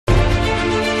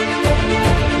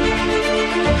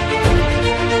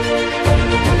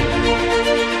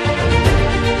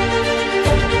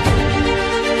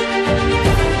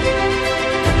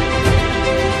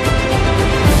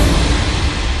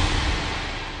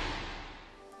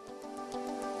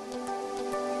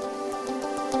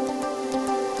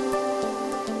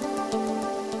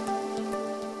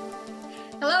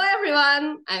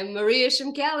I'm Maria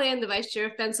Shamkalian, the Vice Chair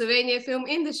of Pennsylvania Film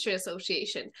Industry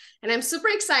Association. And I'm super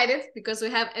excited because we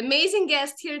have amazing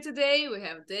guests here today. We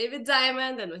have David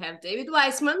Diamond and we have David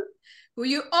Weissman, who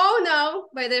you all know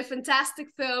by their fantastic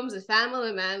films, The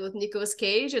Family Man with Nicolas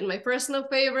Cage, and my personal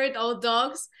favorite, Old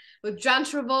Dogs, with John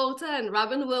Travolta and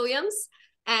Robin Williams.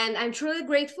 And I'm truly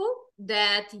grateful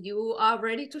that you are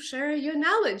ready to share your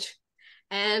knowledge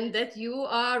and that you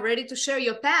are ready to share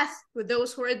your path with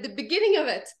those who are at the beginning of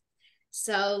it.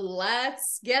 So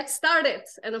let's get started.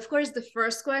 And of course, the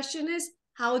first question is,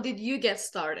 how did you get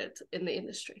started in the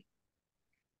industry?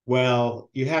 Well,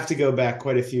 you have to go back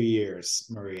quite a few years,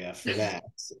 Maria, for that.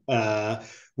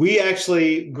 We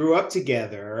actually grew up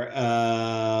together.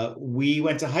 We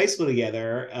went to high school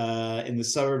together in the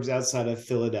suburbs outside of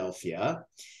Philadelphia.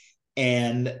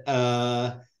 And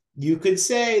you could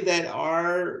say that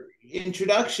our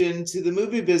introduction to the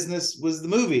movie business was the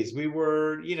movies. We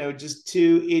were, just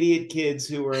two idiot kids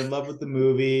who were in love with the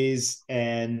movies.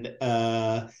 And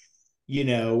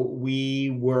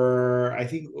we were, I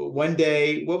think one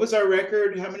day, what was our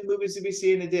record? How many movies did we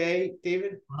see in a day,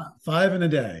 David? Five in a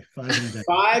day.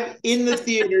 Five in the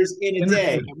theaters in a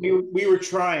day. We were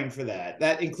trying for that.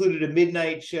 That included a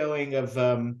midnight showing of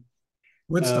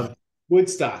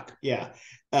Woodstock, yeah.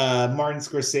 Martin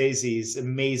Scorsese's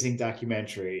amazing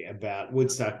documentary about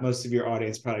Woodstock. Most of your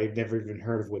audience probably have never even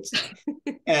heard of Woodstock.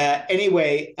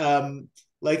 Anyway,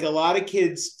 like a lot of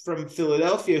kids from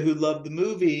Philadelphia who loved the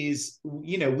movies,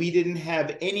 we didn't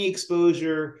have any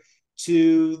exposure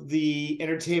to the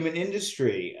entertainment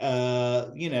industry.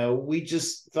 We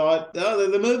just thought, oh,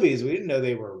 they're the movies. We didn't know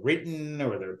they were written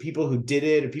or there were people who did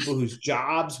it or people whose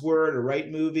jobs were to write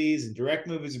movies and direct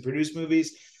movies and produce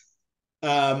movies.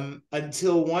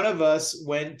 Until one of us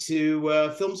went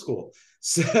to film school.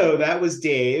 So that was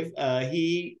Dave.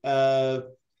 He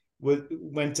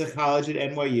went to college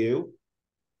at NYU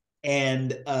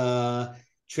and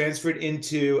transferred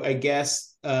into, I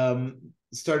guess,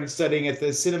 started studying at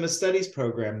the cinema studies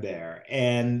program there.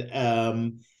 And,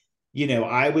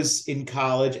 I was in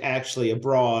college, actually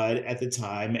abroad at the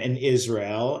time in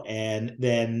Israel, and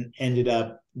then ended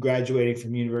up graduating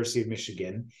from University of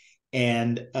Michigan.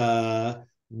 And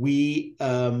we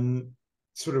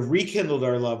sort of rekindled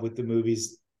our love with the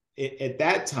movies at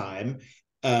that time.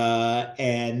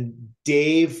 And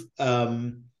Dave,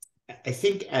 I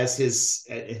think as his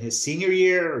senior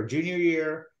year or junior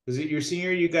year, was it your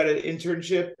senior, you got an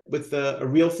internship with a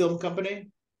real film company?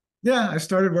 Yeah, I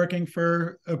started working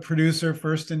for a producer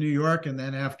first in New York, and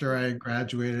then after I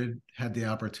graduated, had the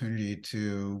opportunity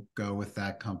to go with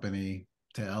that company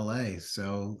to LA.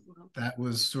 So that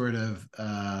was sort of,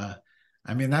 that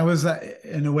was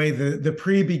in a way the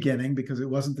pre-beginning, because it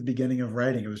wasn't the beginning of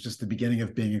writing. It was just the beginning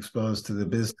of being exposed to the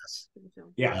business.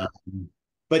 Yeah.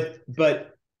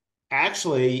 But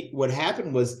actually what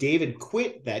happened was David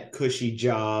quit that cushy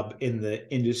job in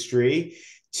the industry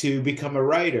to become a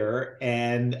writer.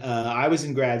 And I was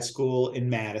in grad school in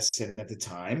Madison at the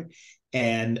time.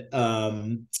 And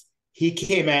he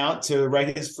came out to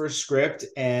write his first script,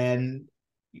 and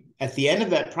at the end of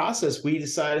that process, we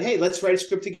decided, hey, let's write a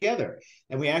script together.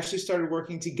 And we actually started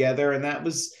working together. And that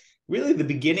was really the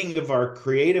beginning of our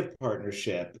creative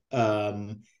partnership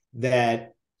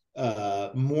that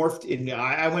morphed in.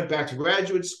 I went back to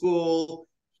graduate school,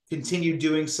 continued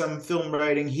doing some film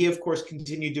writing. He, of course,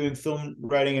 continued doing film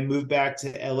writing and moved back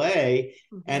to LA.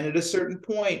 Mm-hmm. And at a certain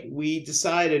point, we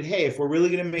decided, hey, if we're really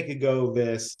going to make a go of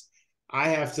this, I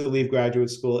have to leave graduate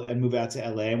school and move out to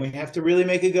LA, and we have to really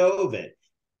make a go of it.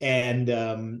 And,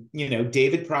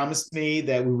 David promised me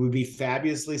that we would be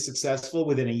fabulously successful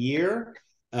within a year.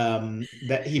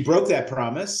 That he broke that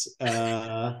promise.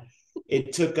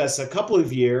 It took us a couple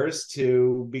of years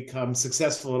to become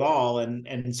successful at all.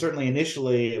 And certainly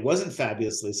initially it wasn't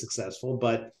fabulously successful,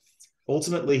 but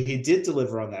ultimately he did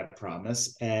deliver on that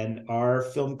promise. And our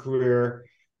film career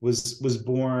was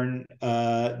born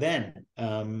then.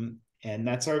 And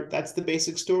that's the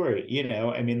basic story.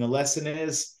 The lesson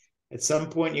is, at some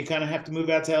point, you kind of have to move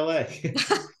out to LA.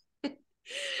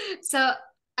 So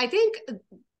I think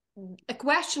a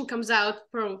question comes out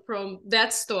from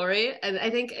that story, and I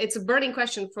think it's a burning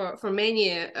question for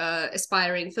many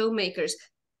aspiring filmmakers.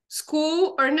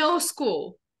 School or no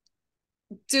school?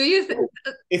 Do you think?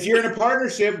 If you're in a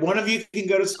partnership, one of you can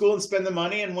go to school and spend the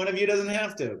money, and one of you doesn't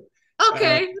have to.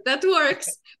 Okay, that works.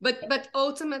 But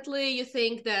ultimately, you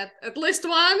think that at least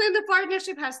one in the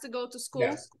partnership has to go to school?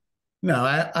 Yes. No,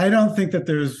 I don't think that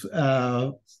there's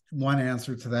one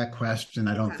answer to that question.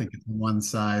 I don't think it's a one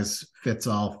size fits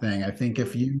all thing. I think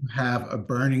if you have a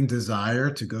burning desire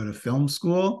to go to film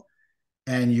school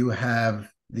and you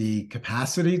have the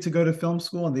capacity to go to film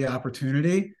school and the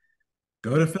opportunity,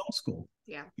 go to film school.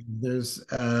 Yeah. There's,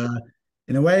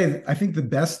 in a way, I think the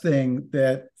best thing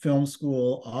that film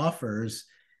school offers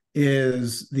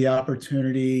is the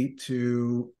opportunity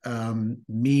to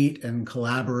meet and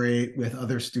collaborate with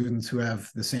other students who have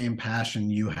the same passion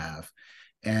you have.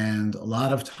 And a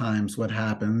lot of times what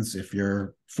happens, if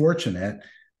you're fortunate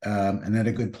and at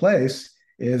a good place,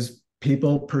 is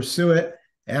people pursue it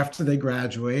after they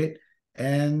graduate.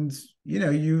 And, you know,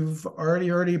 you've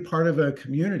already part of a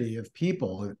community of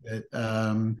people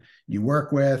that you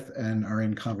work with and are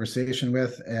in conversation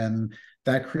with. And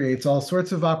that creates all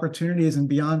sorts of opportunities, and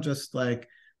beyond just like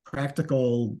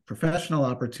practical professional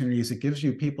opportunities, it gives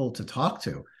you people to talk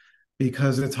to,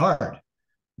 because it's hard.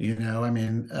 You know, I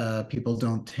mean, people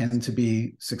don't tend to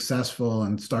be successful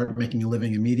and start making a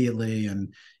living immediately.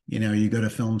 And, you know, you go to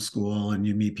film school and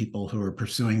you meet people who are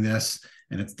pursuing this,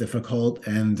 and it's difficult,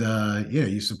 and, you know,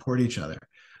 you support each other.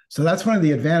 So that's one of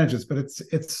the advantages, but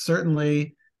it's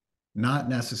certainly not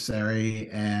necessary.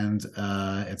 And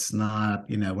it's not,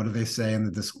 you know, what do they say in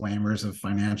the disclaimers of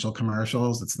financial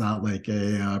commercials? It's not like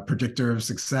a predictor of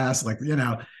success, like, you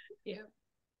know. Yeah.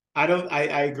 I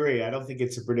agree. I don't think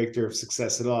it's a predictor of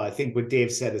success at all. I think what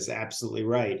Dave said is absolutely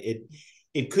right.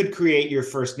 It could create your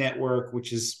first network,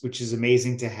 which is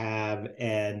amazing to have.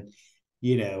 And,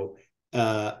 you know,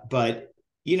 but,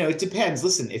 you know, it depends.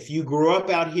 Listen, if you grew up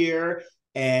out here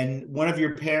and one of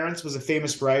your parents was a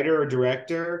famous writer or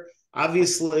director,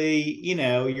 obviously, you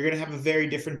know, you're going to have a very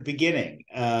different beginning.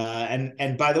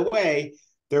 And by the way,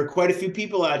 there are quite a few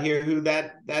people out here who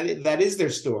that is their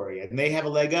story, and they have a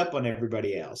leg up on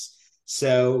everybody else.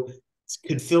 So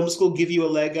could film school give you a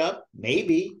leg up?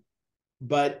 Maybe,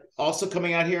 but also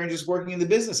coming out here and just working in the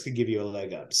business could give you a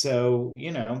leg up. So,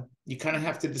 you know, you kind of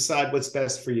have to decide what's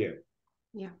best for you.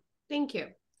 Yeah, thank you.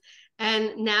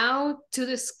 And now to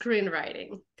the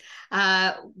screenwriting.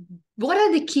 What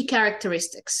are the key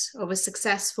characteristics of a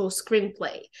successful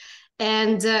screenplay?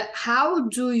 And how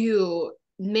do you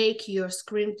make your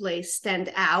screenplay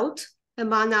stand out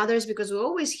among others? Because we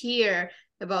always hear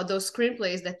about those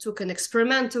screenplays that took an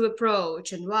experimental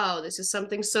approach, and wow, this is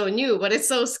something so new, but it's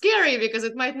so scary because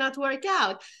it might not work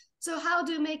out. So how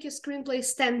do you make your screenplay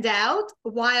stand out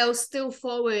while still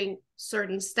following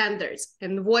certain standards?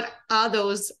 And what are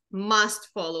those must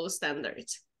follow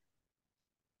standards?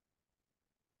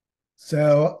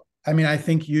 So, I mean, I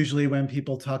think usually when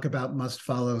people talk about must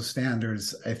follow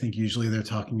standards, I think usually they're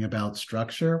talking about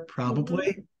structure,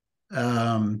 probably.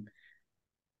 And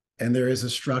there is a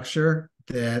structure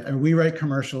that, and we write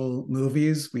commercial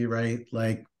movies. We write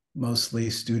like mostly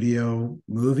studio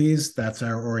movies. That's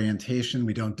our orientation.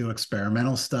 We don't do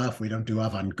experimental stuff. We don't do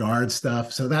avant-garde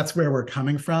stuff. So that's where we're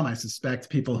coming from. I suspect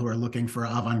people who are looking for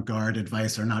avant-garde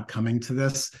advice are not coming to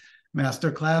this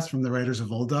masterclass from the writers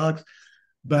of Old Dogs.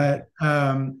 But,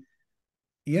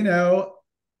 you know,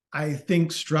 I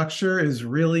think structure is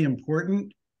really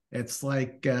important. It's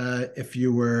like if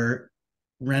you were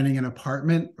renting an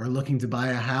apartment or looking to buy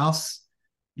a house,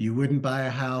 you wouldn't buy a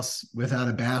house without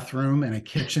a bathroom and a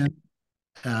kitchen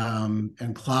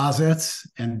and closets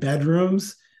and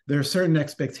bedrooms. There are certain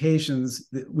expectations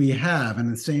that we have,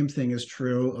 and the same thing is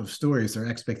true of stories. There are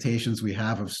expectations we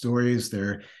have of stories. There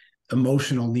are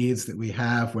emotional needs that we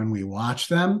have when we watch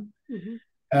them. Mm-hmm.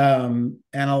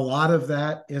 And a lot of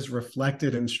that is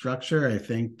reflected in structure. I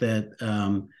think that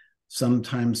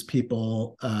sometimes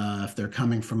people, if they're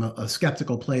coming from a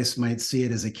skeptical place, might see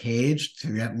it as a cage to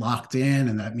get locked in,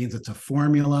 and that means it's a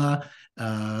formula.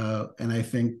 And I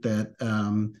think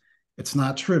that it's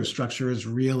not true. Structure is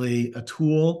really a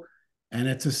tool, and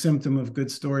it's a symptom of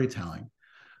good storytelling.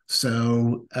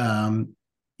 So,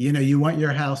 you know, you want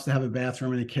your house to have a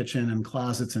bathroom and a kitchen and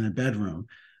closets and a bedroom,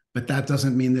 but that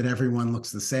doesn't mean that everyone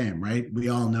looks the same, right? We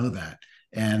all know that.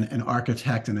 And an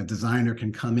architect and a designer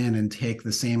can come in and take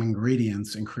the same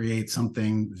ingredients and create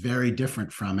something very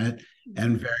different from it,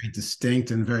 and very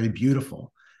distinct and very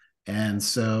beautiful. And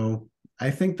so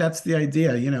I think that's the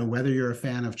idea, you know, whether you're a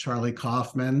fan of Charlie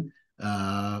Kaufman,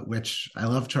 which I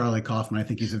love Charlie Kaufman. I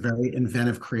think he's a very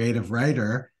inventive, creative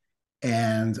writer.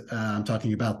 And I'm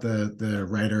talking about the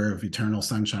writer of Eternal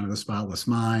Sunshine of the Spotless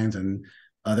Mind and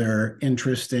other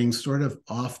interesting sort of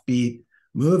offbeat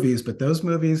movies, but those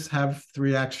movies have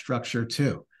 3-act structure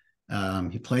too.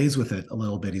 He plays with it a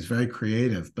little bit. He's very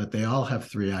creative, but they all have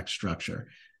 3-act structure.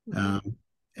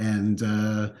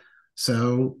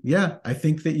 So, yeah, I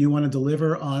think that you want to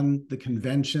deliver on the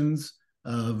conventions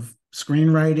of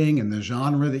screenwriting and the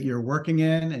genre that you're working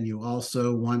in, and you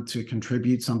also want to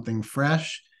contribute something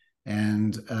fresh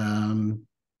and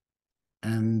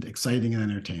exciting and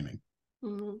entertaining.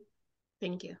 Mm-hmm.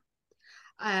 Thank you.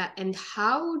 and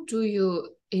how do you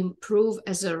improve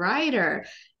as a writer,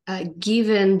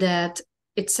 given that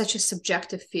it's such a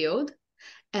subjective field?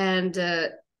 And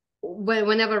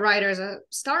whenever writers are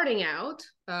starting out,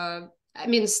 I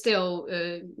mean, still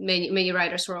many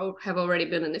writers who have already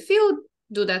been in the field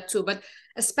do that too, but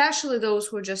especially those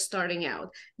who are just starting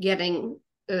out, getting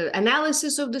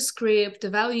analysis of the script,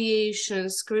 evaluation,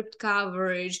 script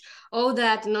coverage, all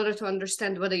that in order to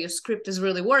understand whether your script is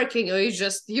really working or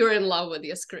you're in love with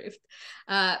your script.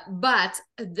 But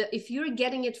if you're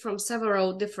getting it from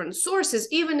several different sources,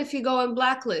 even if you go on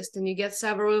Blacklist and you get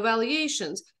several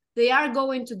evaluations, they are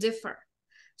going to differ.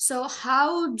 So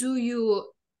how do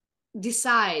you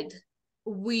decide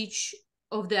which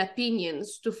of the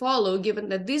opinions to follow, given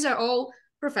that these are all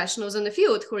professionals in the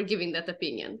field who are giving that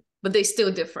opinion, but they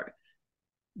still differ?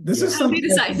 This is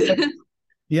something.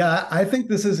 Yeah, I think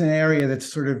this is an area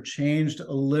that's sort of changed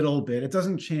a little bit. It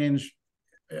doesn't change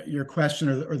your question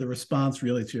or the response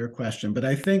really to your question, but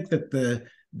I think that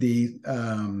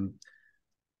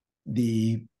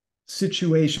the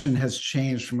situation has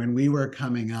changed from when we were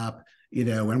coming up.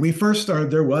 When we first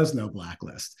started, there was no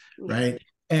Blacklist, right?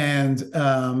 And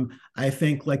I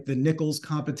think like the Nicolas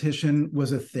competition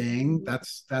was a thing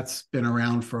that's been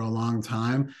around for a long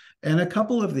time, and a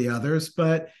couple of the others,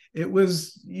 but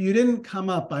you didn't come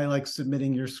up by like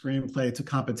submitting your screenplay to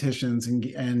competitions,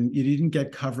 and you didn't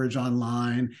get coverage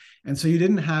online, and so you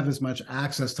didn't have as much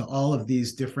access to all of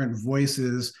these different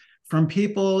voices from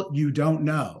people you don't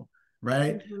know.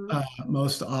 Right.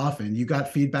 Most often you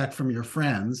got feedback from your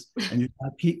friends, and you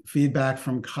got feedback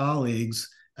from colleagues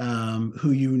who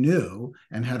you knew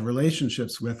and had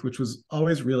relationships with, which was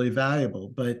always really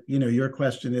valuable. But, your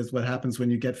question is what happens when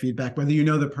you get feedback, whether you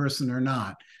know the person or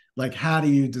not. Like, how do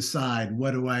you decide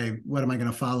what am I going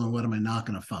to follow and what am I not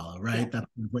going to follow? Right. Yeah. That's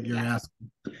what you're asking.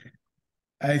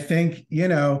 I think,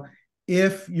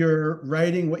 if you're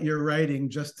writing what you're writing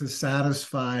just to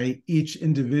satisfy each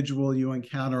individual you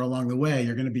encounter along the way,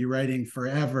 you're going to be writing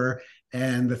forever,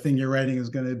 and the thing you're writing is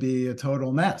going to be a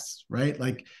total mess, right?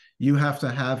 Like, you have to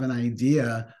have an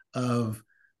idea of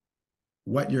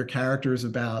what your character is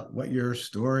about, what your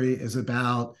story is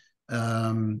about.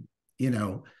 You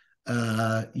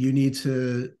need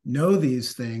to know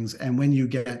these things, and when you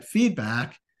get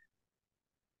feedback,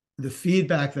 the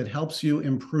feedback that helps you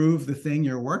improve the thing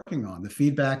you're working on, the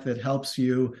feedback that helps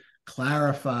you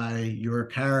clarify your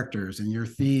characters and your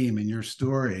theme and your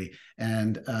story,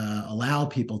 and allow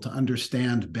people to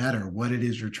understand better what it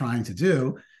is you're trying to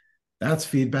do, that's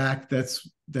feedback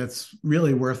that's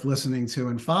really worth listening to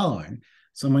and following.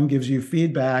 Someone gives you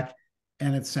feedback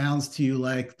and it sounds to you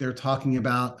like they're talking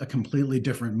about a completely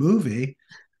different movie.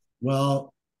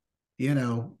 Well,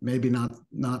 maybe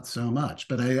not so much,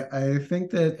 but I think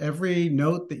that every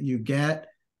note that you get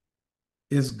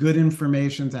is good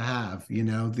information to have.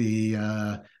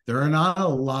 There are not a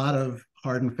lot of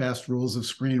hard and fast rules of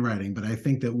screenwriting, but I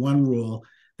think that one rule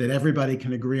that everybody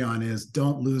can agree on is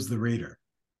don't lose the reader,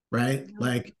 right?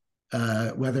 Like,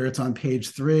 whether it's on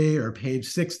page 3 or page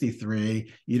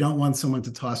 63, you don't want someone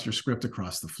to toss your script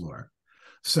across the floor.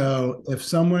 So if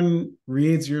someone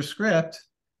reads your script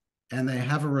and they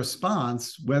have a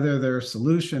response, whether their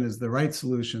solution is the right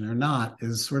solution or not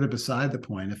is sort of beside the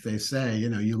point. If they say,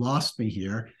 you lost me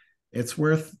here, it's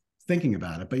worth thinking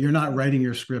about it. But you're not writing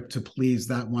your script to please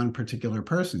that one particular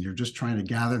person. You're just trying to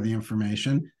gather the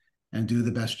information and do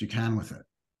the best you can with it.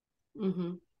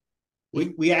 Mm-hmm.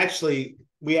 We actually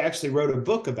wrote a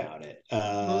book about it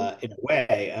in a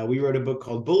way. We wrote a book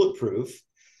called Bulletproof,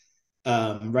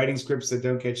 writing scripts that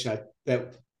don't get shot.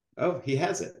 He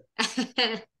has it.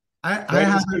 I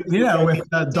have, with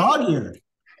a dog ear.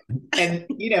 And,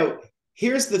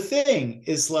 here's the thing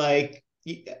is like,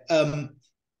 you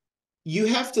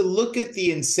have to look at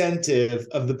the incentive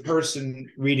of the person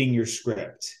reading your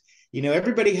script.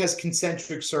 Everybody has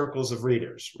concentric circles of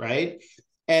readers, right?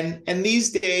 And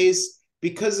these days,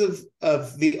 because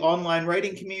of the online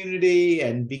writing community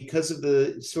and because of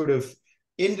the sort of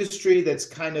industry that's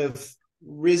kind of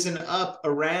risen up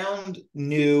around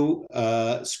new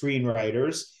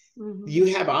screenwriters,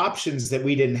 you have options that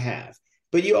we didn't have.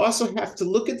 But you also have to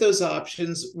look at those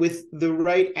options with the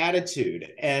right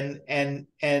attitude and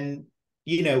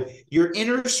your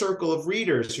inner circle of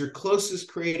readers, your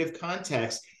closest creative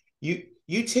contacts.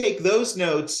 You take those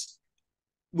notes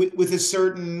with a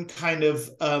certain kind of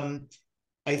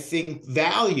I think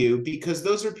value, because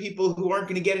those are people who aren't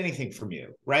going to get anything from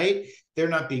you, right? They're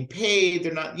not being paid.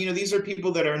 They're not, these are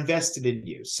people that are invested in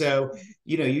you. So,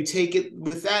 you take it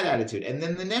with that attitude. And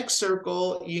then the next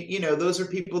circle, those are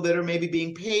people that are maybe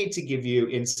being paid to give you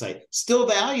insight, still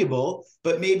valuable,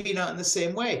 but maybe not in the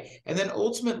same way. And then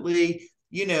ultimately,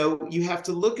 you have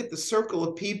to look at the circle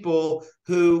of people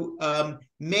who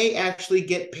may actually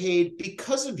get paid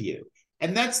because of you.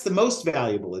 And that's the most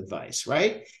valuable advice,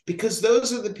 right? Because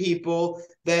those are the people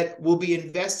that will be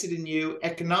invested in you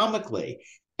economically.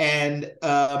 And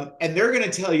they're going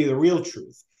to tell you the real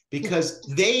truth because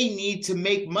they need to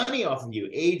make money off of you.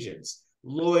 Agents,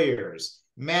 lawyers,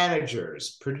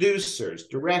 managers, producers,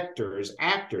 directors,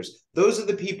 actors. Those are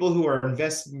the people who are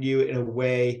invested in you in a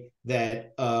way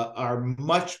that are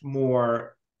much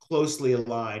more closely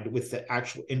aligned with the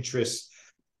actual interests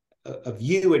of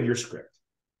you and your script.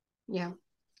 Yeah.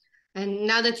 And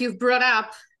now that you've brought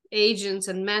up agents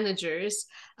and managers,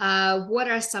 what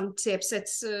are some tips?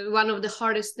 It's one of the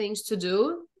hardest things to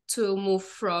do, to move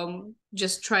from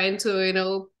just trying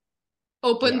to,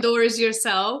 open doors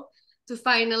yourself to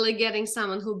finally getting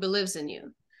someone who believes in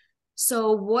you.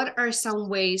 So what are some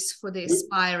ways for the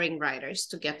aspiring writers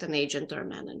to get an agent or a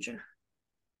manager?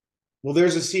 Well,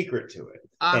 there's a secret to it.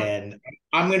 And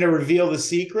I'm going to reveal the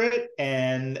secret,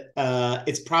 and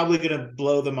it's probably going to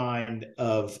blow the mind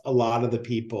of a lot of the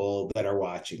people that are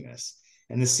watching this.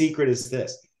 And the secret is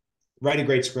this: write a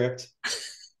great script.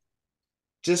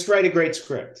 Just write a great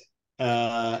script.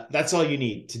 That's all you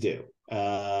need to do.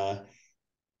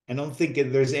 I don't think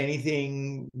there's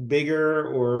anything bigger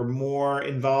or more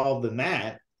involved than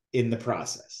that in the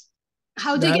process.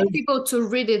 How do you get people to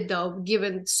read it, though,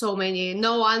 given so many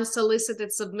no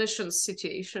unsolicited submissions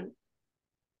situation?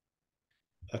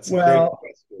 That's a great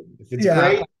question. If it's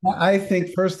great, I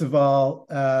think first of all,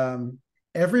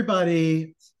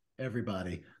 everybody,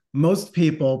 most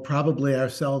people, probably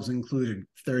ourselves included,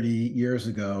 30 years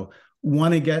ago,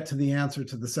 want to get to the answer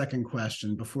to the second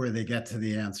question before they get to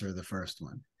the answer to the first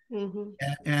one. Mm-hmm.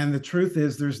 And the truth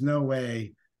is, there's no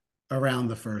way around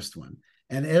the first one.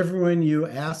 And everyone you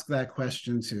ask that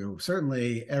question to,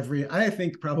 certainly I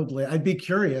think probably, I'd be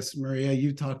curious, Maria,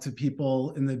 you talk to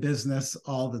people in the business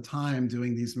all the time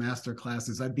doing these master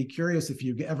classes. I'd be curious if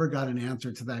you ever got an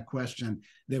answer to that question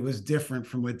that was different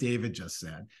from what David just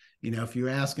said. If you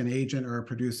ask an agent or a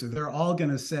producer, they're all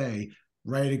going to say,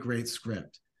 write a great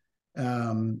script.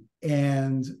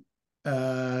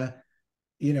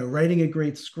 Writing a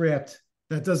great script,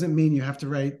 that doesn't mean you have to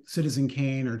write Citizen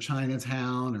Kane or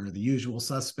Chinatown or The Usual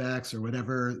Suspects or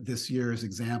whatever this year's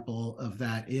example of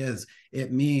that is.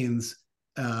 It means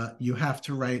you have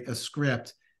to write a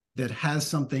script that has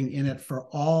something in it for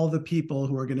all the people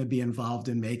who are going to be involved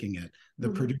in making it. The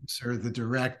producer, the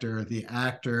director, the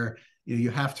actor.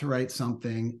 You have to write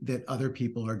something that other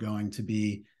people are going to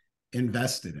be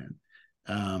invested in.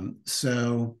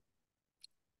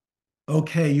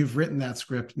 Okay, you've written that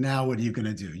script. Now what are you going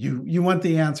to do? You want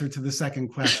the answer to the second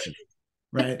question,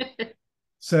 right?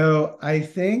 So I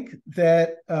think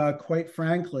that, quite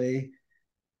frankly,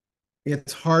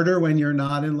 it's harder when you're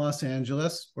not in Los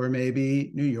Angeles or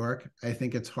maybe New York. I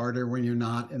think it's harder when you're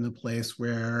not in the place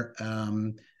where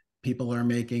people are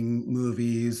making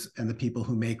movies and the people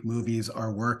who make movies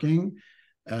are working,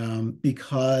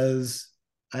 because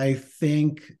I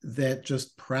think that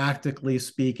just practically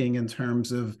speaking, in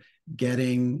terms of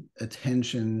getting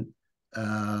attention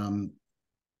to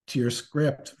your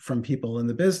script from people in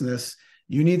the business,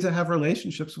 you need to have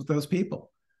relationships with those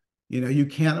people. You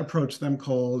can't approach them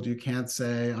cold. You can't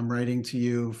say, I'm writing to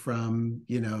you from,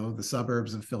 the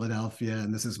suburbs of Philadelphia,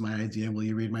 and this is my idea. Will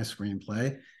you read my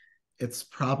screenplay? It's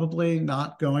probably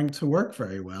not going to work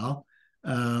very well.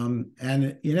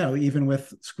 And, even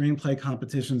with screenplay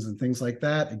competitions and things like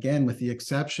that, again, with the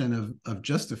exception of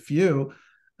just a few,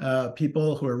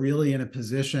 people who are really in a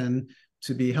position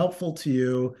to be helpful to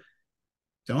you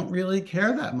don't really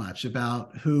care that much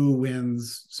about who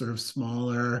wins sort of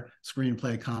smaller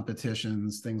screenplay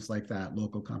competitions, things like that,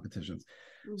 local competitions.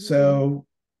 Mm-hmm. So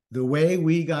the way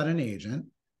we got an agent,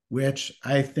 which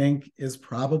I think is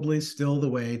probably still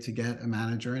the way to get a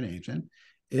manager and agent,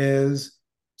 is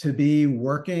to be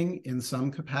working in some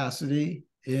capacity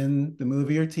in the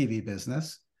movie or TV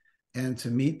business, and to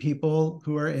meet people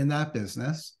who are in that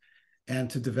business, and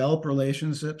to develop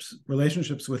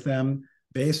relationships with them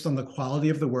based on the quality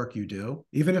of the work you do,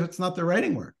 even if it's not the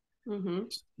writing work,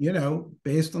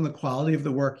 based on the quality of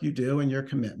the work you do and your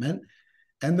commitment.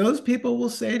 And those people will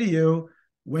say to you,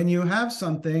 when you have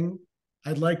something,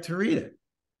 I'd like to read it.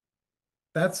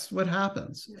 That's what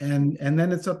happens. And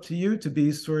then it's up to you to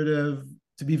be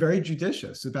very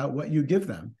judicious about what you give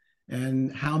them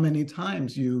and how many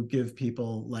times you give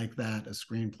people like that a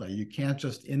screenplay. You can't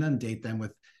just inundate them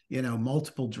with,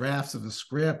 multiple drafts of a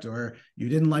script, or you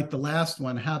didn't like the last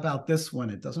one, how about this one?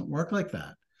 It doesn't work like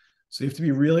that. So you have to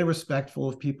be really respectful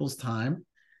of people's time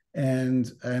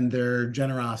and their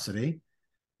generosity.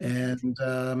 And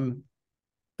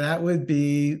that would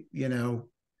be,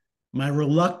 my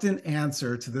reluctant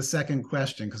answer to the second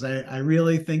question, because I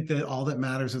really think that all that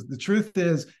matters is the truth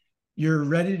is you're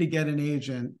ready to get an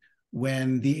agent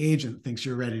when the agent thinks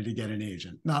you're ready to get an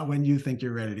agent, not when you think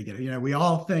you're ready to get it. We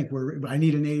all think I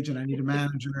need an agent, I need a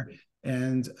manager.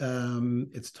 And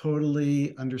it's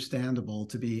totally understandable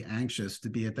to be anxious to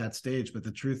be at that stage. But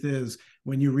the truth is,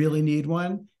 when you really need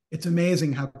one, it's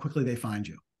amazing how quickly they find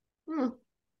you.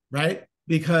 Right?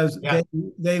 Because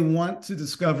they want to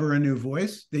discover a new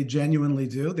voice. They genuinely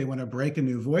do. They want to break a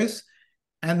new voice,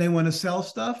 and they want to sell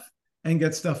stuff and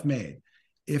get stuff made.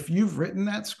 If you've written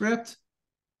that script,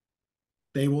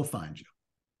 they will find you.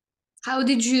 How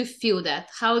did you feel that?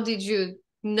 How did you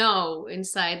know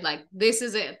inside, like, this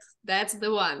is it? That's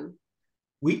the one?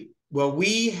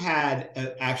 We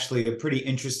had actually a pretty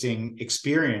interesting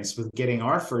experience with getting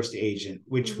our first agent,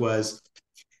 which was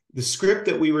the script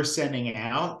that we were sending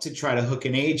out to try to hook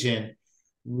an agent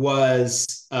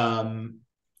was,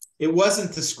 it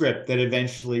wasn't the script that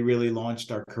eventually really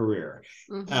launched our career.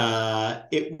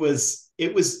 It was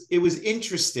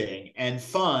interesting and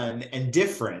fun and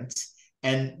different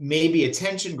and maybe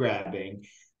attention grabbing.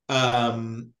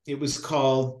 It was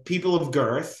called People of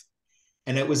Girth,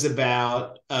 and it was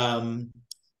about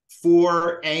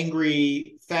 4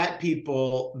 angry fat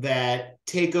people that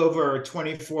take over a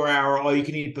 24-hour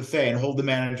all-you-can-eat buffet and hold the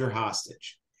manager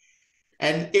hostage.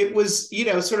 And it was,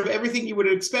 sort of everything you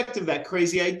would expect of that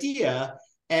crazy idea.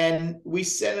 And we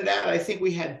sent it out. I think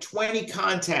we had 20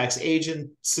 contacts,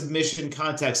 agent submission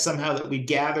contacts somehow that we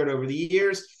gathered over the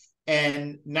years,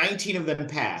 and 19 of them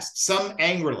passed, some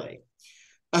angrily.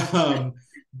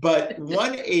 But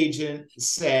one agent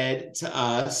said to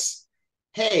us,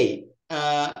 "Hey,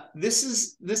 this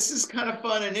is kind of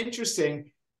fun and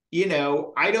interesting. Maybe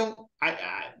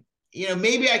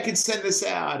I could send this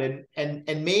out,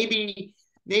 and maybe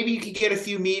you could get a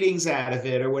few meetings out of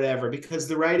it or whatever, because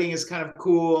the writing is kind of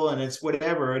cool and it's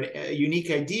whatever, a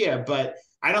unique idea. But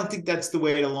I don't think that's the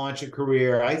way to launch a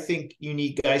career. I think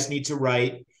guys need to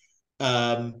write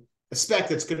a spec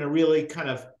that's going to really kind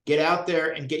of get out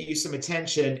there and get you some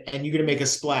attention, and you're going to make a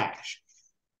splash."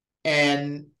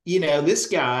 And, this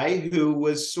guy who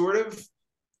was sort of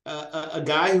a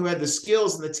guy who had the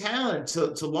skills and the talent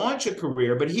to launch a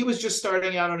career, but he was just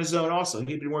starting out on his own also.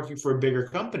 He'd been working for a bigger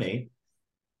company.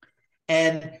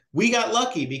 And we got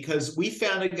lucky because we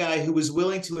found a guy who was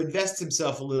willing to invest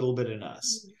himself a little bit in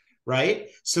us, right?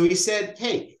 So he said,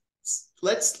 "Hey,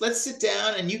 let's sit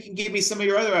down and you can give me some of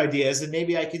your other ideas, and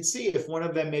maybe I can see if one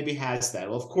of them maybe has that."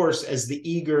 Well, of course, as the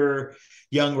eager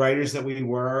young writers that we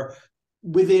were,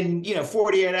 within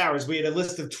 48 hours, we had a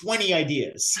list of 20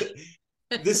 ideas.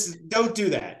 Don't do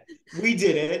that. We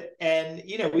did it, and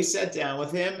we sat down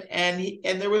with him,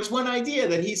 and there was one idea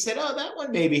that he said, "Oh, that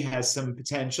one maybe has some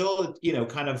potential.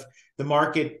 Kind of the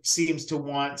market seems to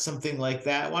want something like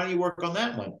that. Why don't you work on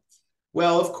that one?"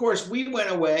 Well, of course, we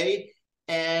went away,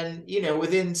 and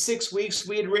within 6 weeks,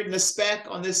 we had written a spec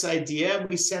on this idea.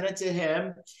 We sent it to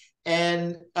him,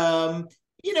 and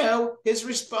his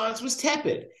response was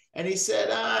tepid. And he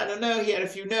said, "I don't know." He had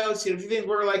a few notes. He had a few things.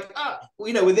 We're like,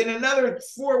 within another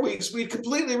 4 weeks, we'd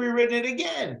completely rewritten it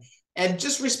again, and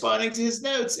just responding to his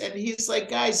notes. And he's like,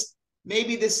 "Guys,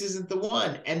 maybe this isn't the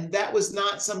one." And that was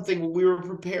not something we were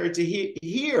prepared to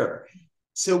hear.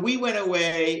 So we went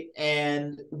away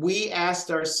and we asked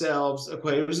ourselves,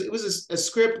 okay, it was a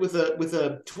script with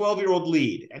a 12-year-old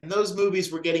lead, and those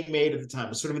movies were getting made at the time.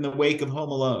 It was sort of in the wake of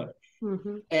Home Alone.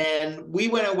 And we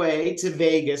went away to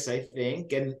Vegas, I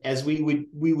think, and as we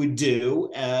would do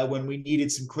when we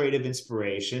needed some creative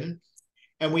inspiration.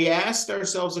 And we asked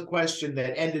ourselves a question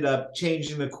that ended up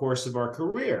changing the course of our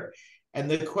career. And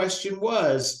the question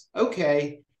was,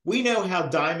 okay, we know how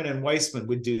Diamond and Weissman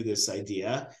would do this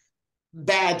idea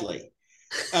badly.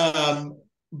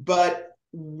 But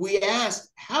we asked,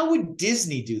 how would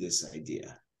Disney do this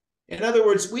idea? In other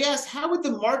words, we asked, how would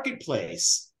the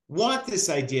marketplace want this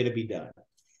idea to be done?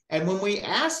 And when we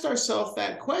asked ourselves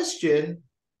that question,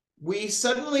 we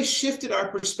suddenly shifted our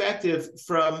perspective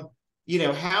from,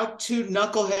 how 2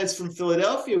 knuckleheads from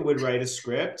Philadelphia would write a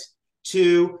script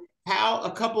to how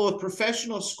a couple of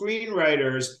professional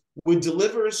screenwriters would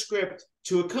deliver a script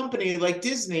to a company like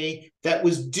Disney that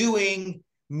was doing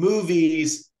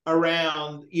movies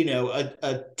around,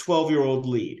 a 12-year-old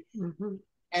lead.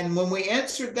 And when we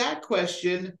answered that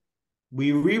question,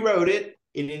 we rewrote it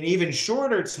in an even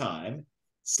shorter time,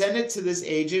 sent it to this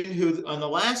agent who on the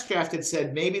last draft had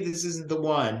said, maybe this isn't the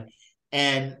one.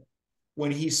 And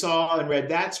when he saw and read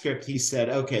that script, he said,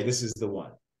 okay, this is the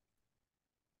one.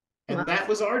 And that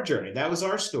was our journey. That was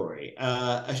our story.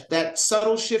 That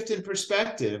subtle shift in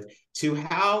perspective to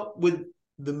how would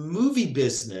the movie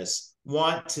business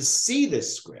want to see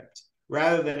this script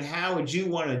rather than how would you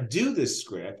want to do this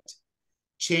script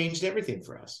changed everything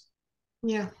for us.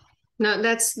 Yeah. No,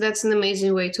 that's an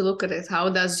amazing way to look at it. How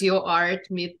does your art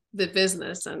meet the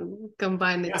business and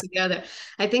combine it together?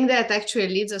 I think that actually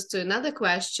leads us to another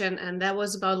question, and that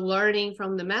was about learning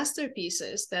from the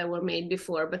masterpieces that were made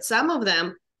before. But some of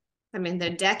them, I mean,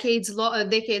 they're decades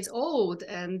old,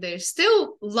 and they're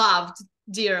still loved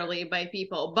dearly by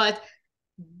people. But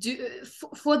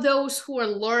for those who are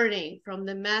learning from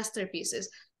the masterpieces,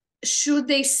 should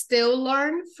they still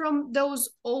learn from those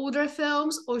older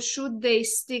films, or should they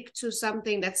stick to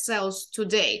something that sells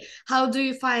today? How do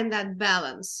you find that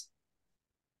balance?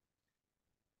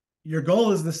 Your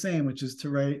goal is the same, which is to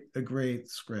write a great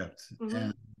script. Mm-hmm.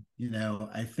 And, you know,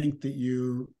 I think that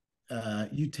you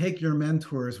take your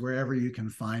mentors wherever you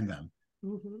can find them,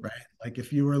 mm-hmm. right? Like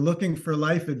if you were looking for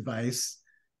life advice,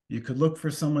 you could look for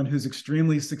someone who's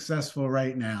extremely successful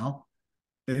right now.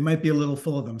 They might be a little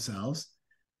full of themselves.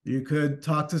 You could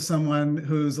talk to someone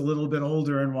who's a little bit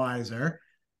older and wiser,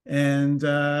 and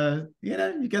you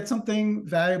know, you get something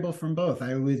valuable from both.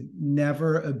 I would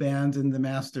never abandon the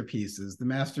masterpieces. The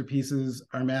masterpieces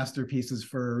are masterpieces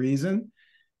for a reason,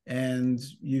 and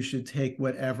you should take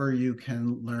whatever you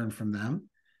can learn from them.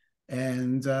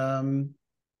 And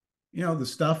you know, the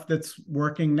stuff that's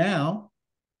working now,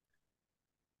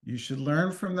 you should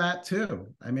learn from that too.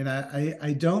 I mean,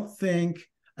 I don't think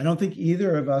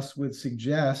either of us would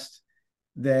suggest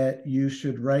that you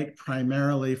should write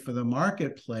primarily for the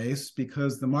marketplace,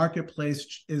 because the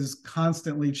marketplace is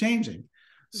constantly changing.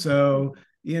 So,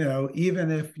 you know, even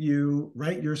if you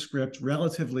write your script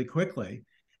relatively quickly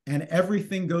and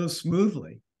everything goes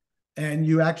smoothly and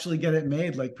you actually get it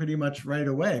made like pretty much right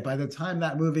away, by the time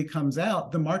that movie comes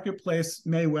out, the marketplace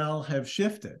may well have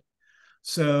shifted.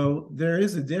 So there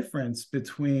is a difference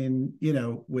between, you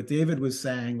know, what David was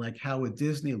saying, like how would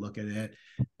Disney look at it?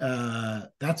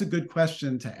 That's a good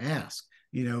question to ask.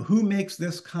 You know, who makes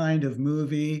this kind of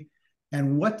movie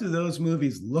and what do those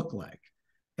movies look like?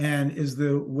 And is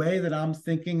the way that I'm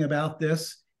thinking about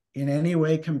this in any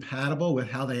way compatible with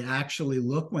how they actually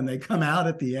look when they come out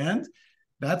at the end?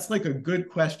 That's like a good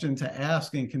question to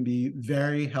ask and can be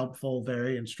very helpful,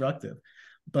 very instructive.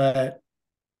 But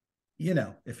you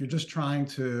know, if you're just trying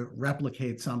to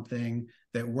replicate something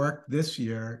that worked this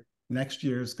year, next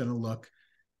year is going to look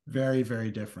very, very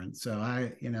different. So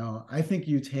I think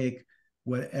you take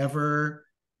whatever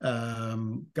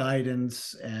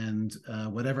guidance and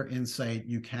whatever insight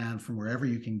you can from wherever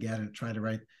you can get it, try to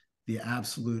write the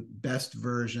absolute best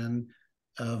version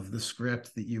of the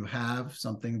script that you have,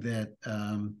 something that,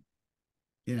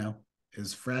 you know,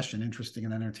 is fresh and interesting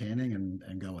and entertaining,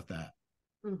 and go with that.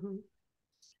 Mm-hmm.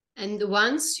 And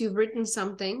once you've written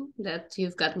something that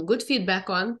you've gotten good feedback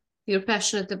on, you're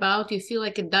passionate about, you feel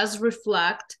like it does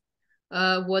reflect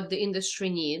what the industry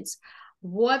needs,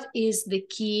 what is the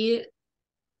key?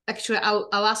 Actually, I'll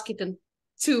ask it in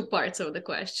two parts of the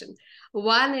question.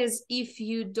 One is, if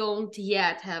you don't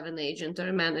yet have an agent or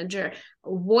a manager,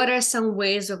 what are some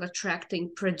ways of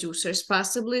attracting producers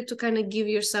possibly to kind of give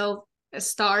yourself a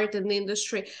start in the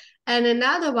industry? And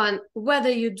another one,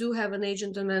 whether you do have an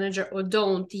agent or manager or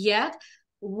don't yet,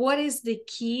 what is the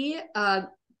key?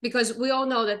 Because we all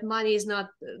know that money is not,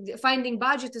 finding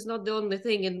budget is not the only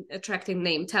thing in attracting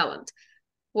name talent.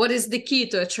 What is the key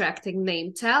to attracting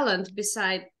name talent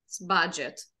besides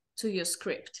budget to your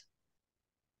script?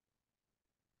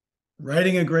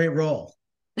 Writing a great role.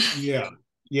 Yeah.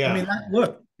 I mean,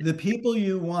 look, the people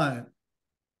you want,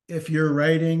 if you're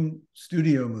writing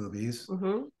studio movies,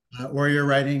 mm-hmm. Or you're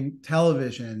writing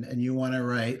television and you want to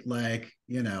write, like,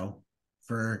 you know,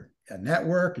 for a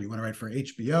network, or you want to write for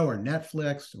HBO or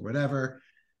Netflix or whatever,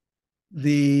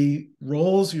 the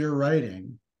roles you're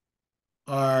writing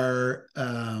are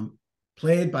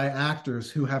played by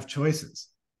actors who have choices.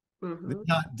 Mm-hmm. They're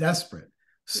not desperate.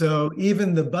 So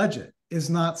even the budget is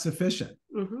not sufficient.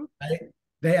 Mm-hmm. Right?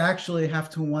 They actually have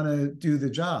to want to do the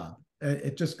job.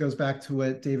 It just goes back to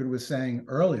what David was saying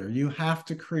earlier. You have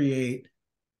to create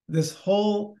this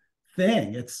whole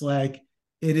thing. It's like,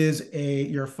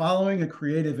 you're following a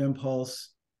creative impulse,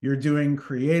 you're doing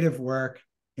creative work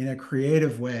in a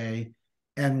creative way.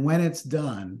 And when it's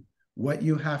done, what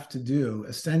you have to do,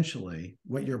 essentially,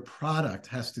 what your product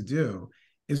has to do,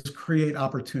 is create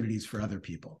opportunities for other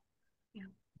people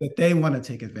that they want to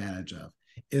take advantage of.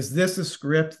 Is this a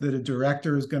script that a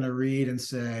director is going to read and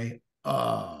say,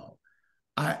 oh,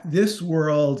 this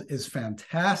world is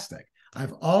fantastic.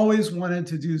 I've always wanted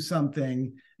to do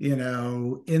something, you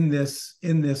know, in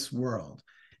this world.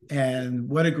 And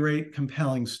what a great,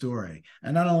 compelling story.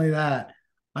 And not only that,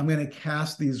 I'm going to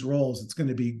cast these roles. It's going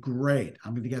to be great.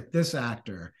 I'm going to get this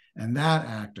actor and that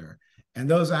actor. And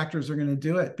those actors are going to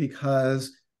do it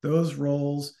because those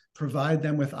roles provide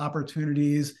them with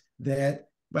opportunities that,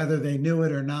 whether they knew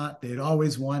it or not, they'd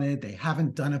always wanted. They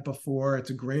haven't done it before.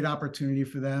 It's a great opportunity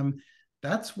for them.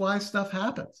 That's why stuff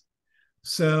happens.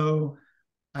 So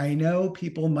I know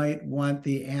people might want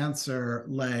the answer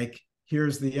like,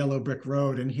 here's the yellow brick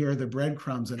road and here are the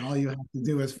breadcrumbs, and all you have to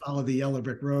do is follow the yellow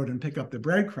brick road and pick up the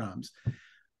breadcrumbs.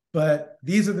 But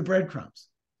these are the breadcrumbs.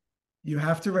 You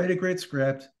have to write a great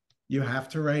script. You have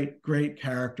to write great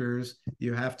characters.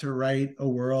 You have to write a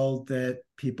world that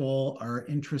people are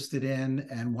interested in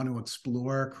and want to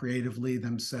explore creatively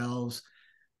themselves.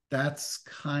 That's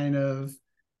kind of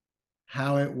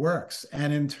how it works.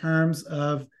 And in terms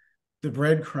of the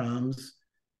breadcrumbs,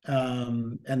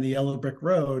 and the yellow brick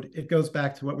road, it goes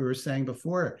back to what we were saying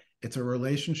before. It's a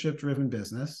relationship-driven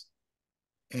business,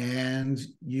 and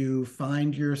you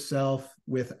find yourself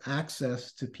with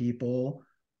access to people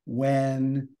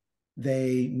when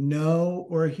they know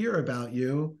or hear about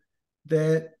you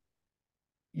that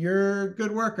you're a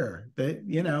good worker, that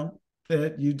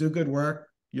that you do good work,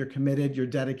 you're committed, you're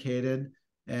dedicated,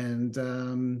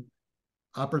 and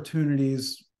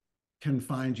opportunities can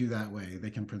find you that way. They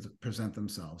can present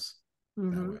themselves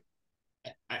that way.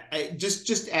 I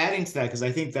just adding to that, because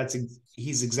I think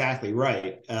he's exactly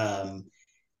right.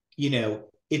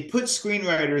 It puts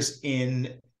screenwriters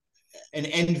in an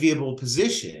enviable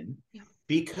position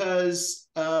because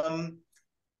a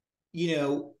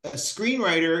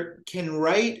screenwriter can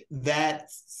write that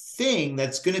thing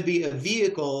that's going to be a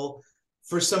vehicle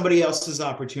for somebody else's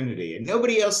opportunity, and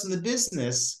nobody else in the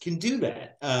business can do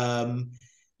that. The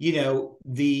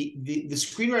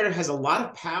screenwriter has a lot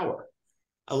of power,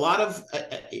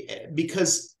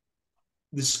 because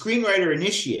the screenwriter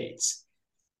initiates,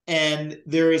 and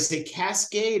there is a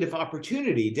cascade of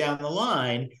opportunity down the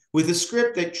line with a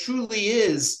script that truly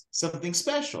is something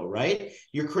special, right?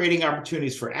 You're creating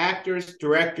opportunities for actors,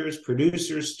 directors,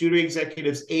 producers, studio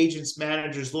executives, agents,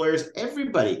 managers, lawyers,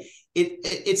 everybody.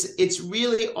 It's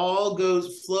really all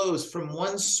flows from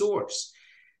one source.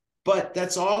 But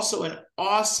that's also an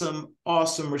awesome,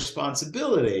 awesome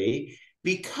responsibility,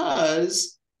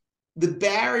 because the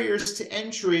barriers to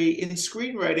entry in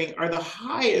screenwriting are the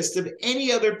highest of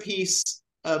any other piece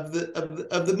of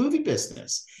the movie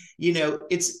business.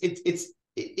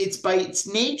 It's by its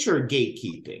nature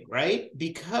gatekeeping, right?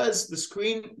 Because the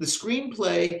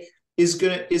screenplay is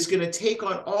gonna take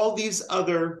on all these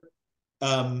other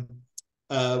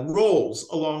roles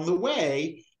along the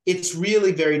way. It's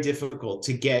really very difficult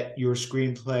to get your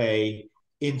screenplay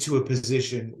into a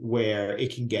position where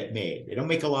it can get made. They don't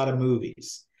make a lot of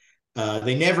movies.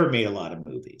 They never made a lot of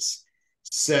movies.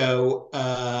 So,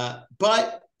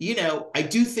 but I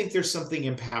do think there's something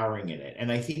empowering in it,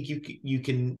 and I think you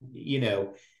can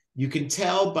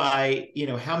tell by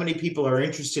how many people are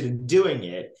interested in doing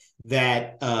it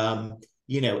that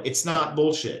it's not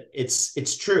bullshit.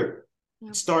 It's true.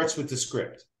 It starts with the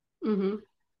script. Mm-hmm.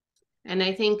 And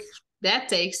I think that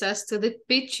takes us to the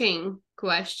pitching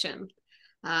question.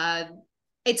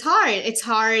 It's hard. It's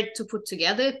hard to put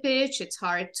together a pitch. It's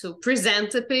hard to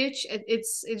present a pitch.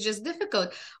 It's just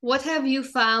difficult. What have you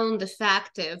found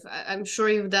effective? I'm sure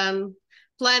you've done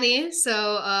plenty.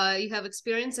 So you have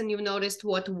experience and you've noticed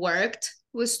what worked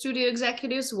with studio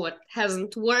executives, what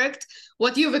hasn't worked,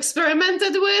 what you've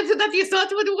experimented with that you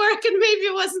thought would work and maybe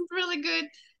wasn't really good.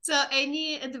 So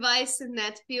any advice in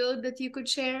that field that you could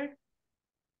share?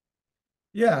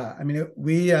 Yeah, I mean,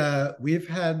 we've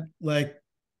had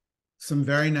some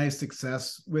very nice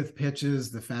success with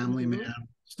pitches. The Family Man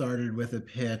started with a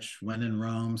pitch. When in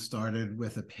Rome started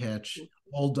with a pitch.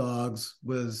 Old Dogs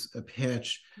was a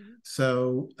pitch.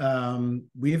 So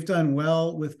we've done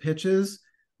well with pitches.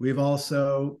 We've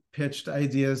also pitched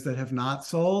ideas that have not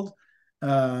sold.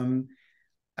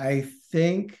 I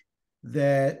think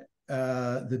that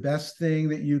the best thing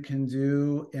that you can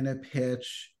do in a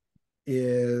pitch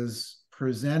is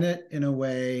present it in a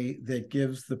way that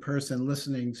gives the person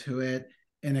listening to it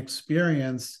an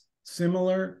experience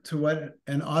similar to what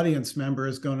an audience member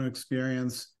is going to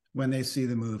experience when they see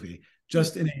the movie,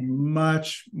 just in a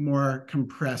much more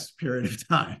compressed period of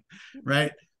time,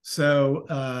 right? So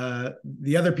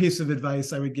the other piece of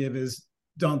advice I would give is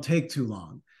don't take too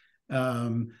long,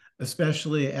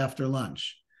 especially after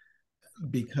lunch,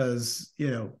 because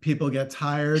people get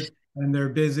tired and they're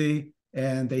busy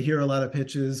and they hear a lot of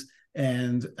pitches.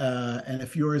 And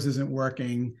if yours isn't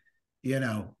working, they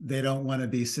don't want to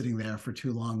be sitting there for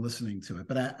too long listening to it.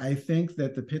 But I think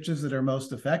that the pitches that are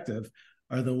most effective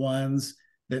are the ones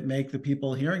that make the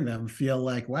people hearing them feel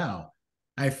like, wow,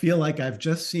 I feel like I've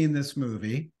just seen this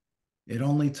movie. It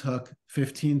only took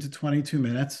 15 to 22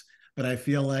 minutes, but I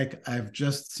feel like I've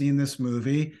just seen this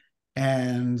movie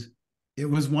and it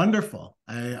was wonderful.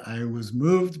 I was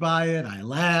moved by it. I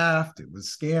laughed. It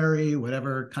was scary,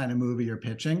 whatever kind of movie you're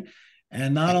pitching.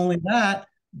 And not only that,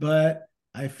 but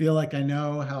I feel like I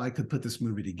know how I could put this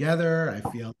movie together. I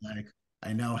feel like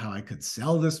I know how I could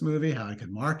sell this movie, how I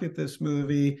could market this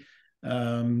movie.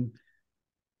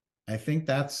 I think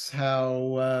that's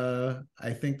how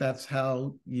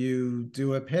you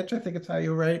do a pitch. I think it's how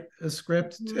you write a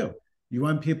script too. You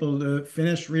want people to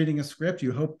finish reading a script.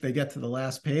 You hope they get to the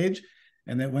last page,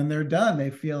 and that when they're done, they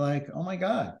feel like, oh my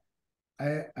God,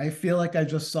 I feel like I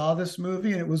just saw this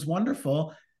movie and it was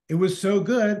wonderful. It was so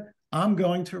good. I'm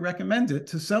going to recommend it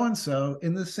to so-and-so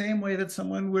in the same way that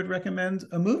someone would recommend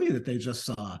a movie that they just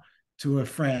saw to a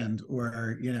friend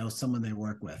or, someone they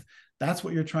work with. That's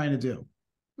what you're trying to do.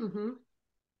 Mm-hmm.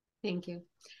 Thank you.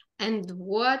 And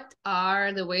what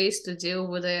are the ways to deal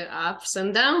with the ups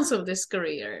and downs of this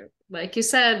career? Like you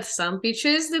said, some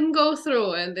pitches didn't go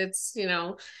through, and it's,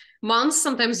 months,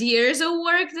 sometimes years of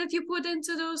work that you put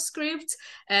into those scripts,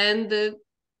 and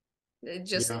it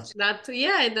just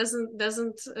it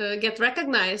doesn't get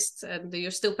recognized, and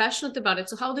you're still passionate about it.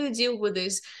 So how do you deal with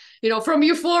this, from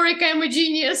euphoric I'm a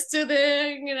genius to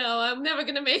the, I'm never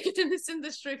gonna make it in this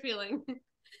industry feeling?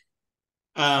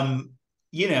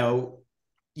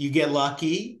 You get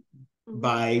lucky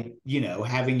by,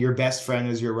 having your best friend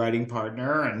as your writing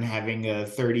partner and having a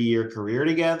 30-year career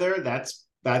together. That's,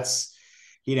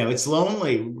 it's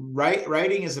lonely.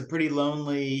 Writing is a pretty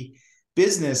lonely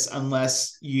business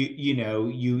unless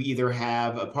you either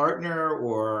have a partner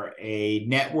or a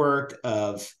network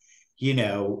of,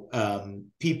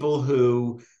 people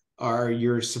who are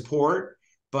your support.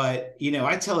 But,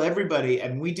 I tell everybody,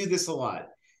 and we do this a lot,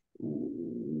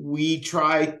 we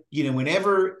try,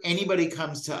 whenever anybody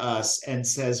comes to us and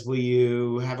says, will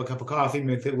you have a cup of coffee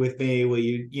with me? Will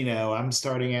you, I'm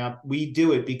starting out. We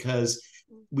do it because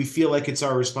we feel like it's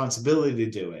our responsibility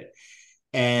to do it.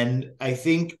 And I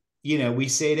think, we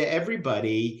say to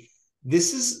everybody,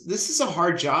 this is a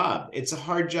hard job. It's a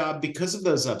hard job because of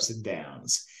those ups and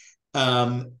downs.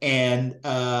 And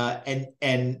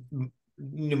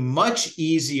much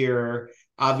easier,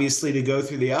 obviously, to go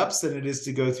through the ups than it is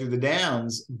to go through the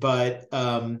downs. But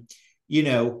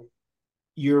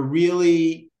you're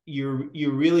really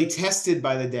tested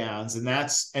by the downs, and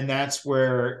that's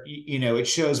where it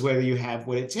shows whether you have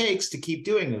what it takes to keep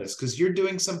doing this, because you're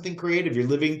doing something creative. You're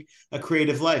living a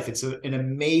creative life. It's an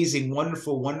amazing,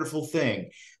 wonderful thing.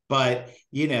 But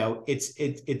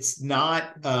it's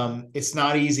not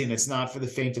easy, and it's not for the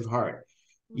faint of heart.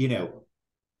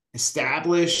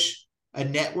 Establish a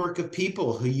network of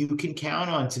people who you can count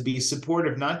on to be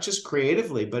supportive, not just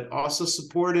creatively, but also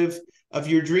supportive of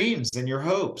your dreams and your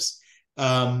hopes.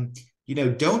 Don't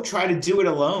try to do it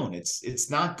alone. It's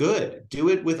not good. Do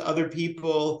it with other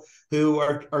people who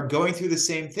are going through the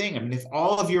same thing. I mean, if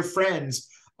all of your friends,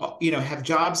 have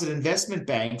jobs at investment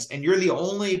banks and you're the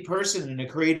only person in a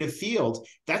creative field,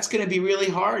 that's going to be really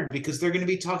hard, because they're going to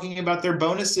be talking about their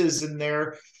bonuses and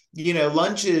their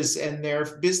lunches and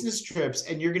their business trips,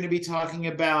 and you're going to be talking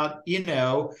about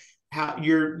how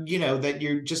that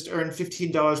you're just earned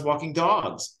 $15 walking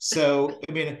dogs. So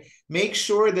I mean, make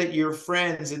sure that your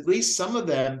friends, at least some of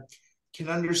them, can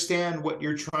understand what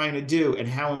you're trying to do and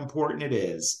how important it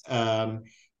is, and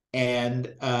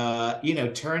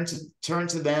turn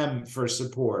to them for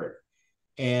support.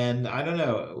 And I don't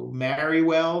know, marry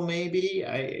well, maybe.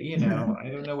 I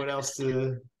don't know what else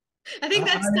to. I think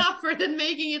that's tougher than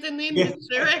making it in the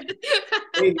industry, right?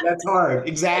 Hey, that's hard.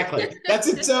 Exactly. That's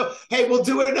it. So, hey, we'll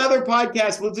do another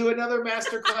podcast. We'll do another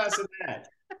masterclass of that,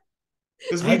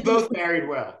 because we both married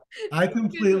well. I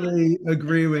completely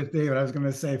agree with David. I was going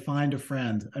to say, find a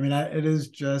friend. I mean, it is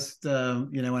just,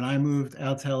 when I moved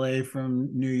out to LA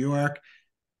from New York,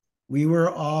 it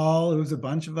was a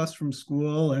bunch of us from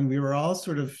school, and we were all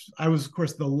I was, of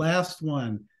course, the last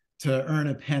one to earn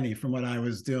a penny from what I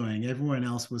was doing. Everyone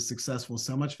else was successful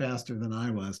so much faster than I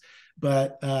was.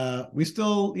 But we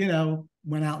still,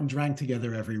 went out and drank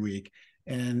together every week,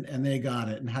 and they got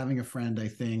it. And having a friend, I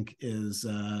think, is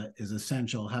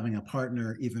essential. Having a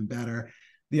partner, even better.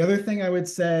 The other thing I would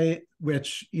say,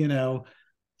 which,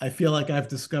 I feel like I've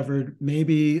discovered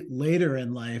maybe later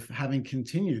in life, having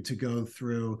continued to go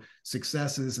through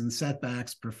successes and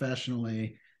setbacks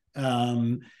professionally,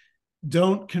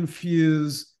 don't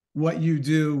confuse what you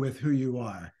do with who you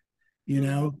are.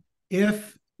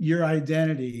 If your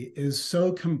identity is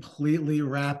so completely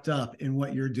wrapped up in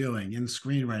what you're doing in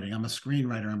screenwriting, I'm a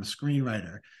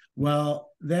screenwriter.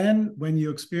 Well, then when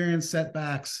you experience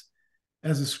setbacks,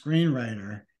 as a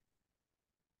screenwriter,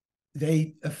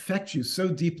 they affect you so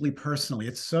deeply personally.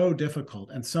 It's so difficult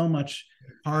and so much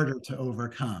harder to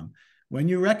overcome. When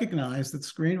you recognize that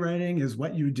screenwriting is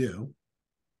what you do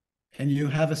and you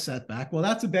have a setback, well,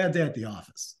 that's a bad day at the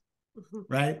office,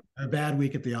 right? A bad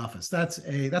week at the office. That's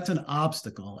an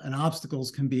obstacle, and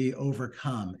obstacles can be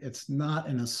overcome. It's not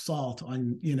an assault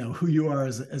on, who you are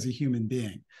as a human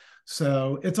being.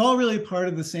 So it's all really part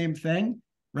of the same thing,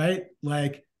 right?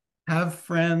 Like, have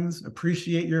friends,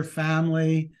 appreciate your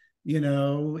family,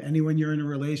 anyone you're in a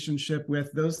relationship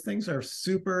with. Those things are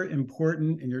super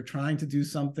important, and you're trying to do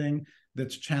something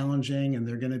that's challenging, and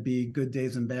there are going to be good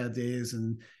days and bad days,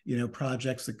 and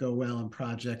projects that go well and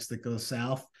projects that go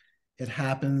south. It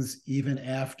happens even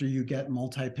after you get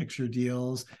multi-picture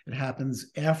deals. It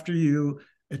happens after you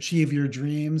achieve your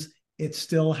dreams. It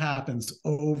still happens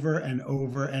over and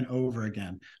over and over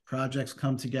again. Projects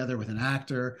come together with an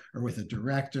actor or with a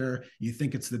director. You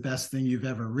think it's the best thing you've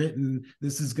ever written.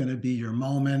 This is going to be your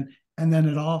moment. And then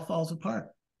it all falls apart.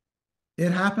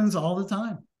 It happens all the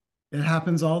time. It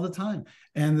happens all the time.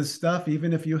 And the stuff,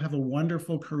 even if you have a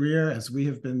wonderful career, as we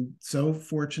have been so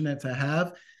fortunate to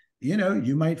have,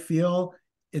 you might feel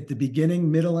at the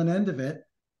beginning, middle, and end of it,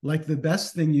 like the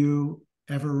best thing you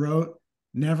ever wrote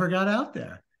never got out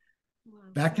there.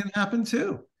 That can happen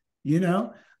too,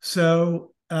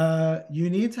 So you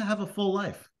need to have a full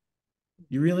life.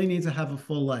 You really need to have a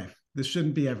full life. This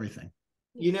shouldn't be everything.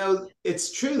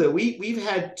 It's true that we've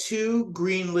had 2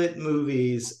 greenlit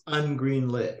movies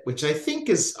ungreenlit, which I think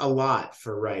is a lot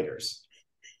for writers.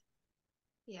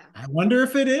 Yeah. I wonder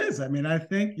if it is. I mean, I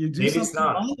think you do Maybe something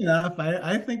long enough.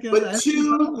 I think it, but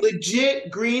 2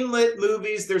 legit greenlit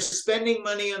movies, they're spending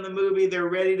money on the movie, they're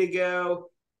ready to go,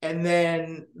 and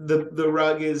then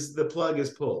the plug is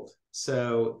pulled.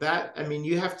 So that, I mean,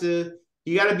 you got to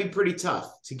be pretty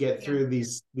tough to get through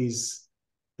the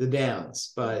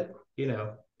downs. But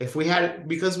if we had,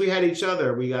 because we had each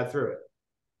other, we got through it.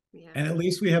 Yeah. And at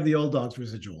least we have the old dogs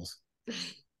residuals.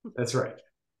 That's right.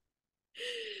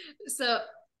 So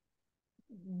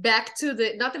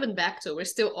we're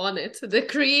still on it, the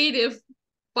creative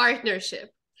partnership.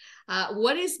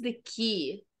 What is the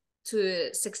key to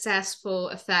a successful,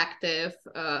 effective,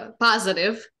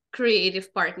 positive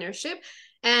creative partnership?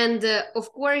 And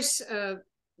of course,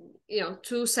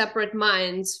 2 separate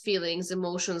minds, feelings,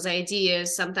 emotions,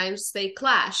 ideas, sometimes they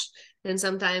clash, and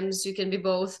sometimes you can be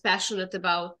both passionate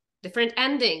about different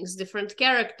endings, different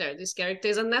character. This character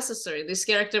is unnecessary. This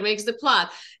character makes the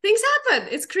plot. Things happen.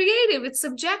 It's creative. It's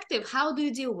subjective. How do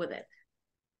you deal with it?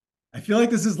 I feel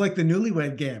like this is like the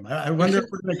Newlywed Game. I wonder if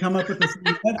we're going to come up with this.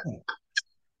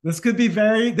 This could be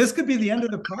the end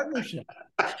of the partnership.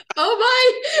 Oh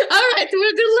my! All right,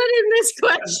 we're deleting this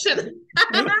question.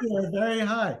 Thank you, very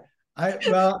high. I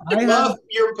love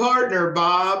your partner,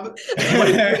 Bob.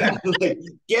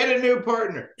 Get a new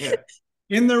partner. Yeah.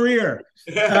 In the rear.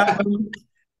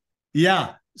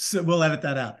 Yeah, so we'll edit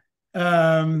that out.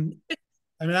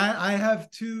 I have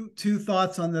two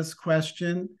thoughts on this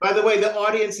question. By the way, the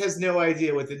audience has no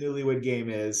idea what the Newlywed Game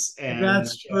is. And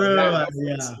that's true.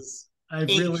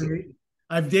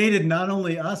 I've dated not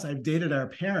only us, I've dated our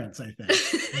parents, I think.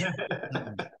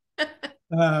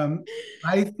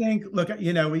 I think, look, I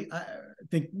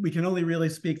think we can only really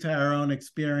speak to our own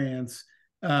experience.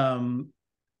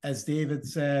 As David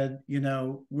said,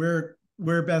 we're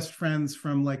best friends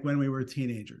from like when we were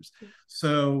teenagers.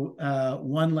 So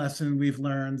one lesson we've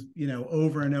learned,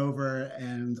 over and over,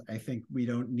 and I think we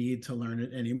don't need to learn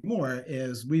it anymore,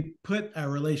 is we put our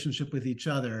relationship with each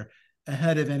other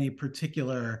ahead of any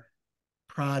particular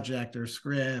project or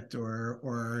script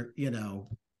or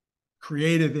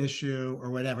creative issue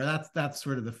or whatever. That's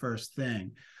sort of the first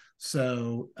thing.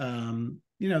 So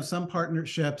some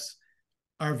partnerships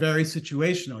are very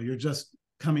situational. You're just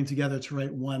coming together to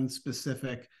write one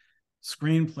specific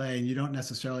screenplay, and you don't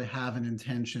necessarily have an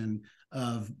intention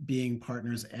of being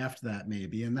partners after that,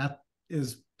 maybe, and that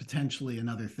is potentially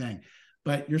another thing.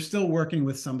 But you're still working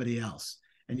with somebody else,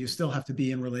 and you still have to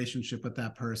be in relationship with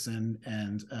that person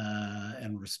and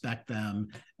respect them.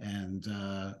 And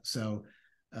so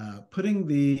putting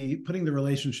the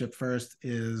relationship first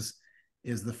is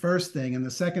the first thing. And the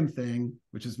second thing,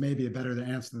 which is maybe a better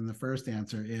answer than the first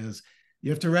answer, is you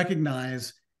have to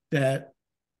recognize that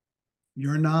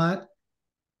you're not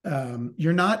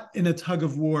in a tug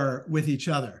of war with each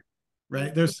other,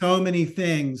 right? There's so many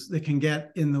things that can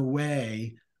get in the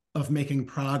way of making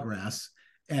progress,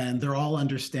 and they're all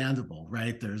understandable,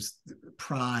 right? There's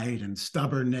pride and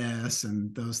stubbornness,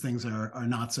 and those things are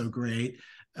not so great,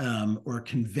 or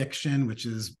conviction, which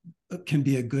can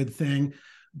be a good thing.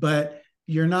 But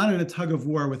you're not in a tug of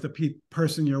war with the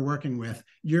person you're working with.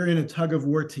 You're in a tug of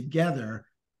war together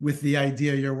with the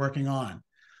idea you're working on.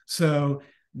 So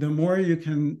the more you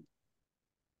can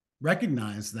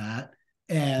recognize that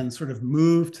and sort of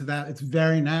move to that, it's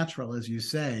very natural, as you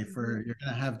say, for you're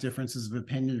going to have differences of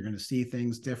opinion. You're going to see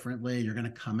things differently. You're going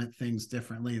to come at things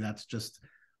differently. That's just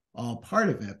all part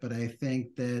of it. But I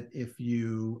think that if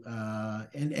you,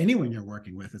 and anyone you're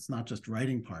working with, it's not just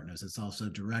writing partners, it's also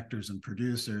directors and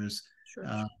producers. Sure.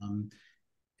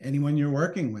 Anyone you're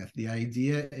working with, the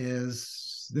idea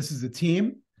is this is a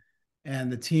team, and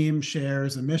the team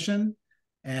shares a mission,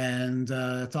 and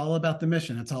it's all about the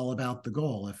mission. It's all about the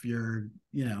goal. If you're,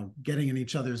 getting in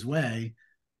each other's way,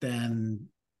 then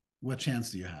what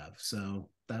chance do you have? So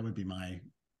that would be my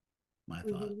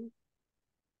thought.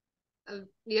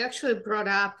 You actually brought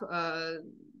up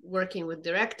working with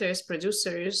directors,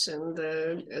 producers, and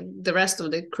the rest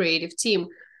of the creative team.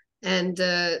 And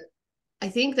I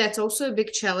think that's also a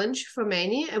big challenge for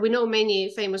many. And we know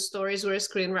many famous stories where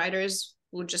screenwriters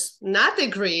would just not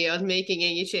agree on making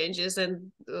any changes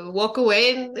and walk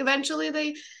away. And eventually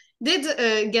they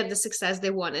did get the success they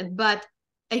wanted. But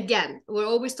again, we're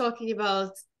always talking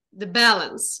about the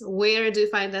balance. Where do you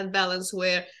find that balance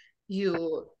where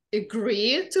you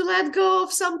agree to let go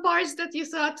of some parts that you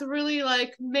thought really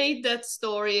made that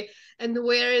story, and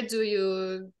where do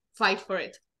you fight for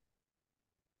it?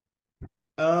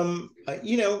 No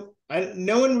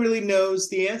one really knows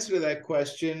the answer to that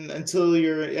question until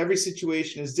every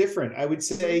situation is different. I would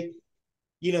say,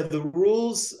 the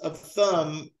rules of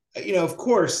thumb, of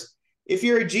course, if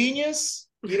you're a genius,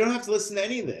 you don't have to listen to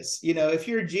any of this. If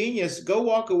you're a genius, go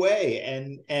walk away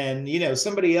and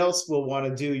somebody else will want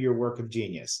to do your work of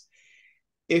genius.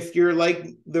 If you're like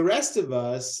the rest of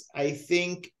us, I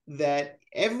think that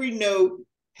every note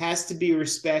has to be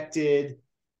respected,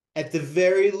 at the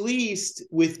very least,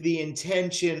 with the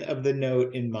intention of the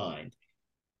note in mind.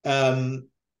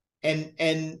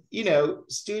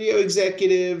 Studio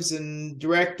executives and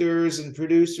directors and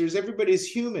producers, everybody's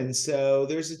human. So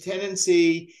there's a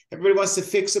tendency, everybody wants to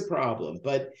fix a problem.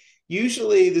 But I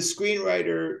think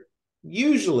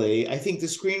the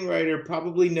screenwriter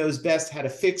probably knows best how to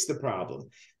fix the problem.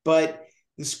 But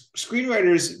the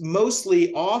screenwriter is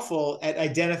mostly awful at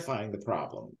identifying the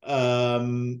problem,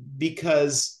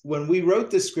 because when we wrote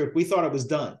this script, we thought it was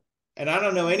done. And I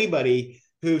don't know anybody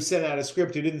who sent out a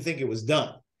script who didn't think it was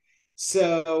done.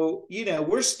 So,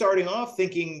 we're starting off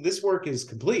thinking this work is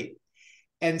complete.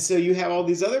 And so you have all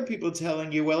these other people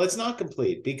telling you, well, it's not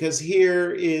complete, because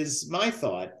here is my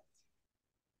thought.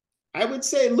 I would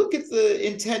say, look at the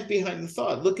intent behind the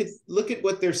thought. Look at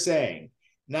what they're saying.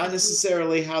 Not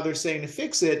necessarily how they're saying to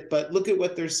fix it, but look at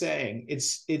what they're saying.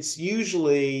 It's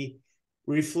usually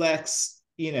reflects,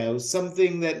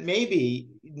 something that maybe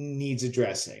needs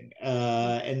addressing,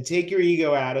 and take your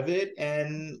ego out of it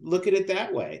and look at it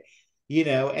that way,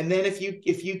 and then if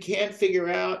you can't figure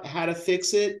out how to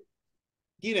fix it,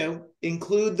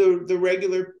 include the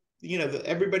regular,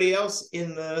 everybody else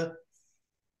in the,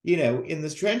 in the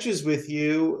trenches with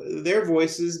you. Their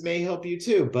voices may help you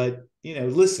too, but,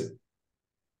 listen.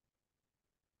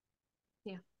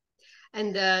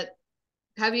 And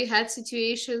have you had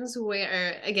situations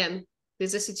where, again,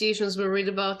 these are situations we read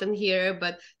about and hear,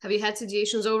 but have you had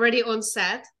situations already on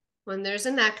set when there's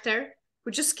an actor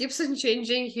who just keeps on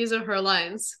changing his or her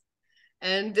lines?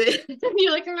 And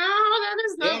you're like, no, that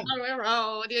is not what we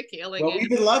wrote. You're killing it. We've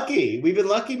been lucky. We've been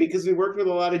lucky because we worked with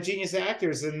a lot of genius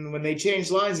actors, and when they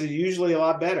change lines, they're usually a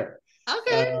lot better.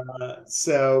 Okay.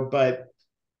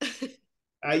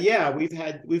 We've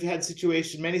had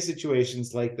many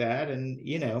situations like that, and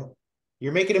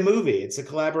you're making a movie. It's a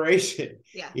collaboration.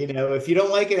 Yeah. If you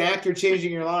don't like an actor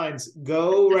changing your lines,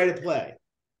 go write a play.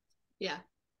 Yeah.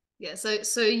 Yeah.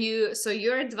 So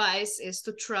your advice is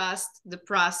to trust the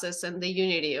process and the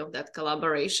unity of that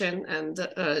collaboration, and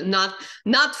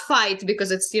not fight, because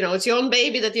it's it's your own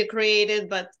baby that you created,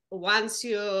 but once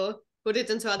you put it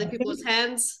into other people's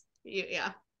hands,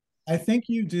 I think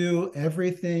you do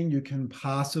everything you can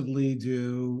possibly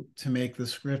do to make the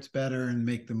script better and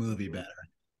make the movie better.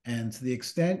 And to the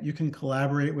extent you can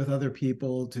collaborate with other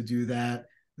people to do that,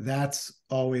 that's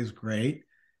always great.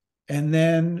 And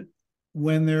then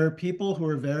when there are people who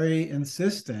are very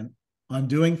insistent on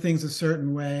doing things a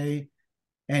certain way,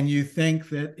 and you think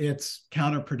that it's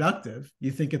counterproductive, you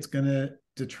think it's going to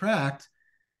detract,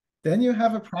 then you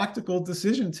have a practical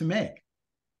decision to make.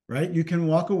 Right? You can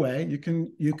walk away. You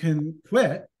can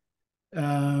quit.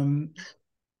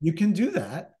 You can do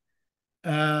that.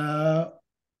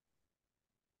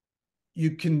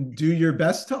 You can do your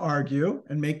best to argue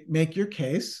and make your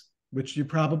case. which you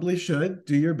probably should,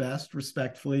 do your best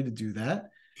respectfully to do that.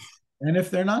 And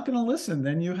if they're not going to listen,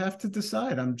 then you have to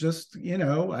decide. I'm just,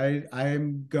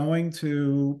 I'm going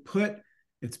to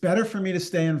it's better for me to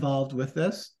stay involved with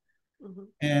this. Mm-hmm.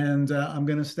 And I'm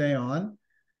going to stay on.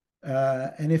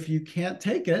 And if you can't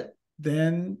take it,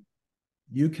 then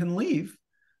you can leave.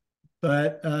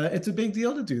 But it's a big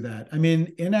deal to do that. I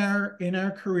mean, in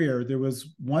our career, there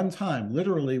was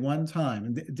literally one time,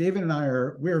 and David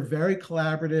and we're very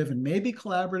collaborative, and maybe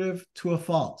collaborative to a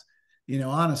fault,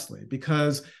 honestly,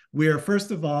 because first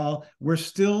of all, we're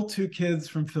still two kids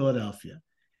from Philadelphia.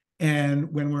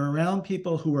 And when we're around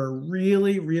people who are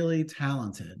really, really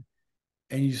talented,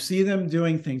 and you see them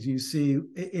doing things, you see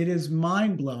it is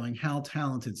mind-blowing how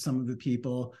talented some of the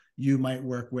people you might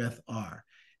work with are.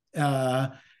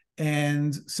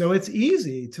 And so it's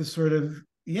easy to sort of,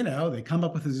 they come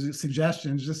up with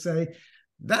suggestions, just say,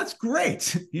 that's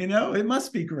great. It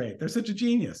must be great. They're such a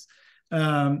genius.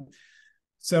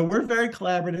 So we're very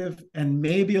collaborative, and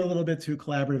maybe a little bit too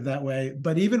collaborative that way,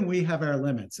 but even we have our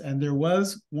limits. And there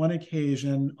was one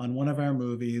occasion on one of our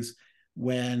movies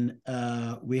when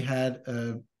we had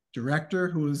a director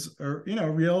who was,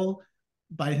 real,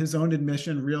 by his own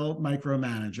admission, real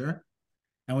micromanager.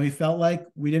 And we felt like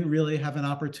we didn't really have an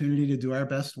opportunity to do our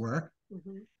best work.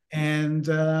 Mm-hmm.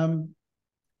 And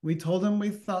we told him we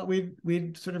thought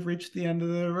we'd sort of reached the end of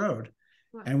the road.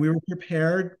 Wow. And we were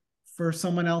prepared for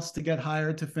someone else to get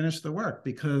hired to finish the work,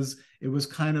 because it was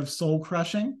kind of soul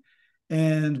crushing.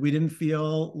 And we didn't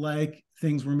feel like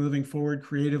things were moving forward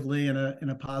creatively in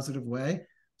a positive way.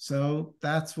 So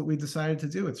that's what we decided to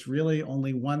do. It's really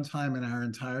only one time in our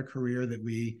entire career that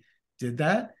we did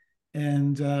that.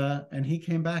 And he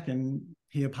came back and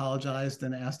he apologized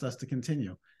and asked us to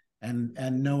continue. And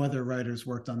no other writers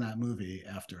worked on that movie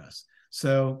after us.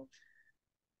 So,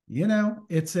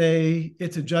 it's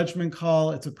a judgment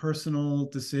call. It's a personal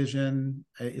decision.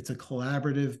 It's a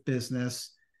collaborative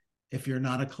business. If you're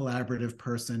not a collaborative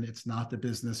person, it's not the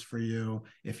business for you.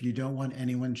 If you don't want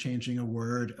anyone changing a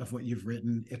word of what you've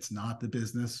written, it's not the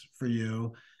business for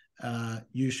you.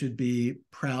 You should be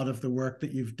proud of the work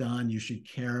that you've done. You should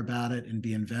care about it and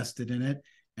be invested in it,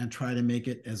 and try to make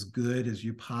it as good as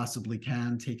you possibly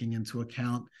can, taking into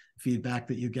account feedback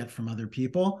that you get from other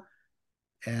people.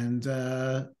 And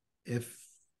if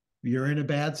you're in a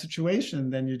bad situation,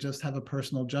 then you just have a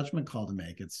personal judgment call to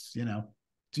make. It's,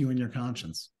 it's you and your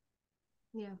conscience.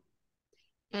 Yeah.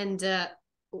 And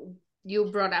you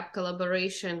brought up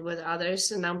collaboration with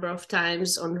others a number of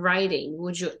times on writing.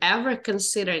 Would you ever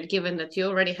consider, given that you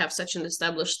already have such an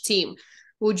established team,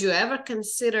 would you ever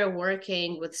consider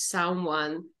working with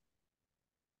someone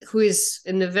who is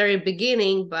in the very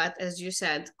beginning, but as you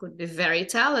said, could be very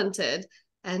talented,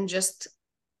 and just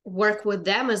work with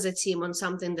them as a team on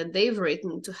something that they've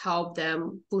written to help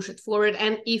them push it forward?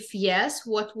 And if yes,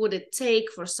 what would it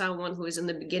take for someone who is in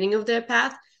the beginning of their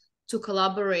path to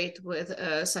collaborate with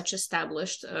such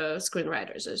established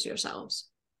screenwriters as yourselves?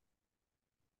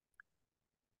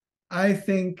 I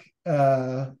think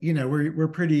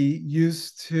we're pretty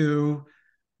used to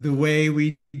the way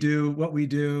we do what we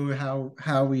do,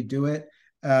 how we do it.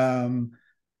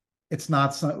 It's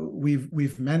not we've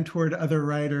mentored other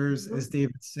writers, as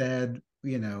David said.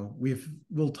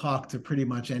 We'll talk to pretty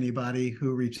much anybody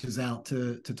who reaches out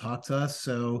to talk to us.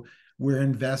 So we're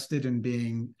invested in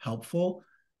being helpful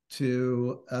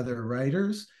to other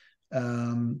writers.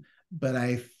 But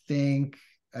I think,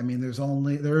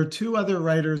 there are two other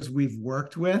writers we've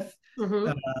worked with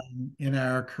in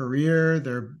our career.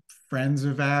 They're friends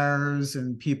of ours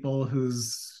and people who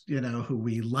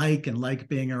we like and like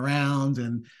being around,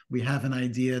 and we have an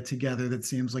idea together that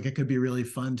seems like it could be really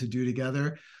fun to do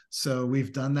together. So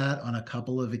we've done that on a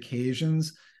couple of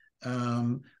occasions,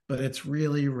 but it's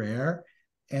really rare.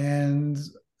 And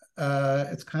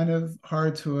it's kind of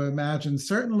hard to imagine,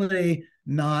 certainly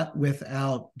not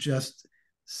without just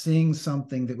seeing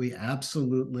something that we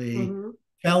absolutely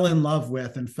fell in love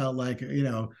with and felt like,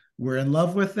 we're in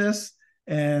love with this,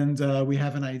 and we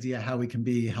have an idea how we can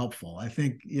be helpful. I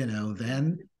think,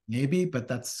 then maybe, but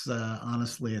that's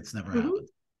honestly, it's never happened.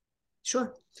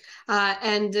 Sure.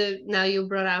 And now you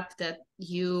brought up that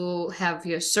you have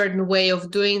your certain way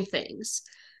of doing things.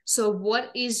 So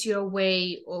what is your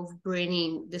way of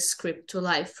bringing the script to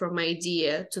life from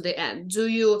idea to the end? Do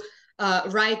you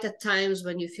write at times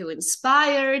when you feel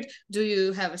inspired? Do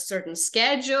you have a certain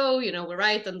schedule? We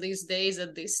write on these days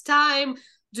at this time.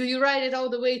 Do you write it all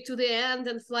the way to the end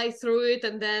and fly through it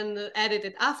and then edit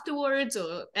it afterwards,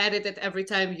 or edit it every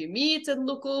time you meet and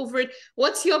look over it?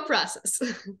 What's your process?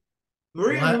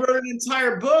 Maria wrote an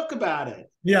entire book about it.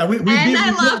 Yeah, I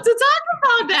love to talk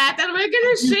about that, and we're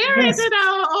going to share it with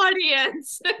our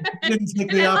audience. And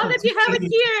I love that you have it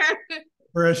here.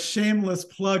 For a shameless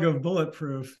plug of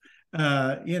Bulletproof.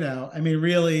 I mean,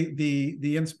 really,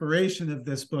 the inspiration of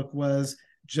this book was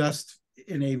just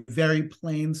in a very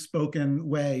plain spoken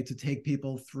way to take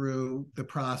people through the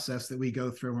process that we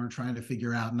go through when we're trying to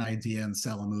figure out an idea and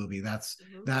sell a movie. That's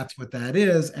what that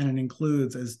is. And it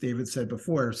includes, as David said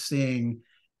before, seeing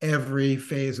every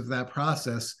phase of that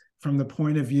process from the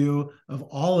point of view of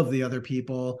all of the other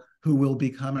people who will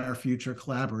become our future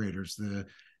collaborators, the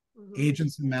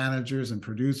agents and managers and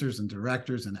producers and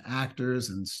directors and actors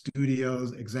and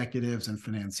studios executives and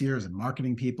financiers and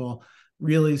marketing people,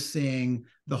 really seeing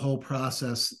the whole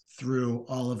process through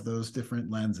all of those different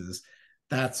lenses.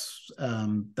 That's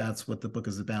what the book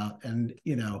is about. And,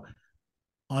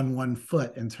 on one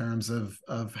foot in terms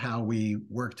of how we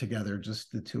work together,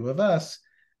 just the two of us,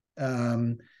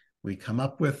 we come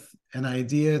up with an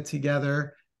idea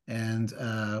together, and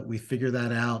we figure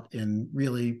that out in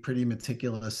really pretty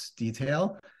meticulous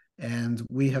detail. And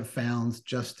we have found,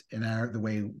 just in the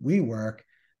way we work,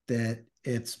 that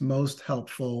it's most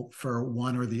helpful for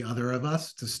one or the other of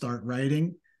us to start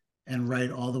writing and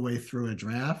write all the way through a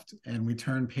draft. And we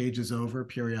turn pages over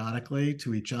periodically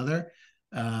to each other,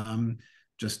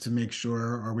 just to make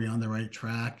sure, are we on the right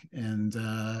track? And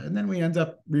then we end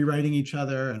up rewriting each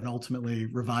other and ultimately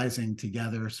revising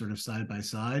together, sort of side by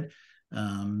side.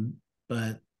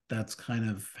 But that's kind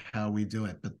of how we do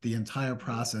it. But the entire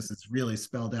process is really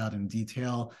spelled out in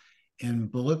detail in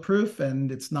Bulletproof,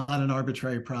 and it's not an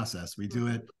arbitrary process. We do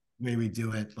it the way we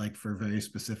do it, like for very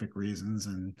specific reasons.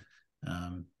 And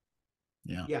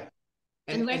yeah.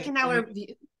 And where can our go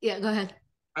ahead.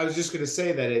 I was just going to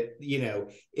say that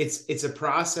it's a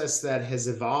process that has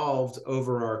evolved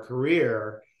over our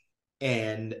career,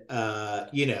 and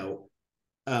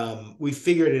we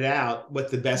figured it out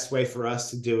what the best way for us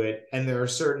to do it. And there are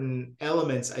certain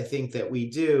elements, I think, that we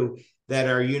do that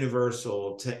are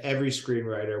universal to every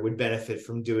screenwriter, would benefit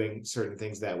from doing certain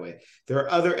things that way. There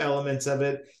are other elements of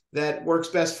it that works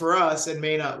best for us and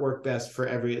may not work best for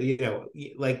every,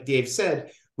 like Dave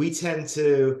said, we tend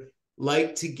to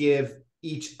like to give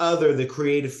each other the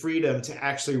creative freedom to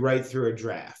actually write through a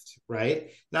draft,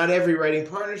 right? Not every writing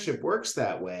partnership works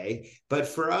that way, but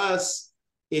for us,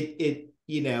 it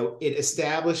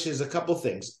establishes a couple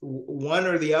things. One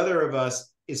or the other of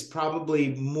us is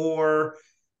probably more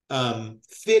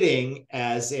fitting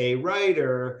as a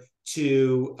writer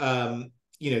to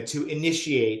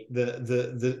initiate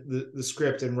the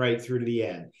script and write through to the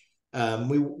end.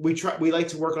 We like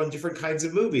to work on different kinds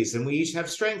of movies, and we each have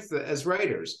strengths as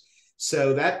writers.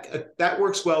 So that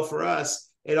works well for us.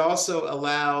 It also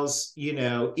allows,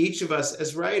 each of us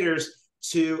as writers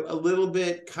to a little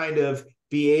bit kind of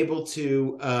be able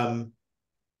to,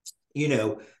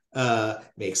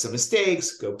 make some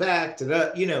mistakes, go back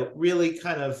to really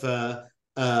kind of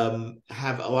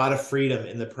have a lot of freedom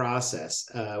in the process.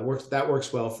 That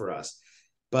works well for us.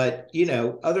 But,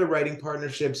 other writing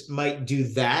partnerships might do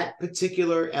that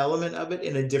particular element of it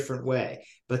in a different way.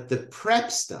 But the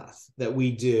prep stuff that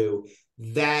we do,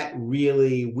 that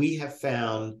really we have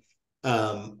found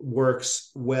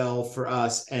works well for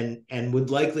us and would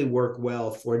likely work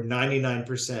well for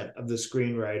 99% of the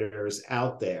screenwriters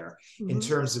out there, in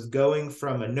terms of going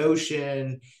from a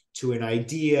notion to an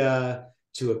idea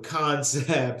to a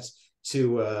concept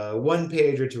to a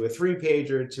 1-pager to a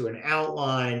 3-pager to an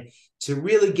outline, to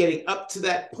really getting up to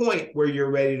that point where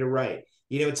you're ready to write.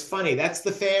 It's funny, that's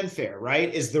the fanfare,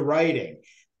 right? Is the writing.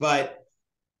 But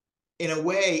in a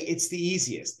way, it's the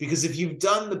easiest, because if you've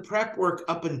done the prep work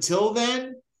up until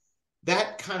then,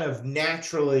 that kind of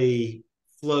naturally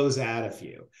flows out of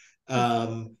you.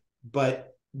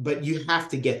 But you have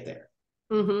to get there.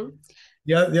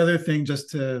 Yeah, the other thing,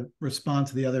 just to respond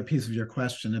to the other piece of your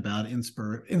question about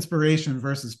inspiration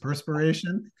versus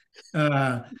perspiration,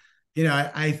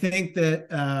 I think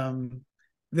that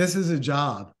this is a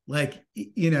job. Like,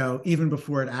 even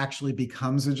before it actually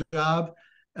becomes a job,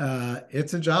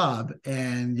 it's a job,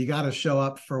 and you got to show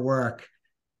up for work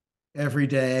every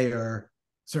day, or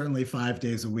certainly 5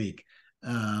 days a week.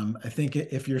 I think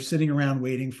if you're sitting around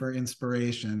waiting for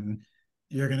inspiration,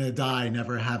 you're going to die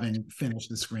never having finished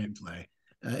the screenplay.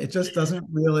 It just doesn't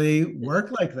really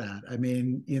work like that. I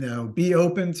mean, be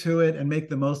open to it and make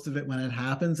the most of it when it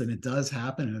happens. And it does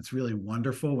happen. And it's really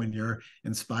wonderful when you're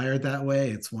inspired that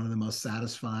way. It's one of the most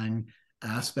satisfying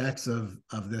aspects of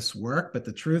this work. But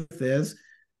the truth is,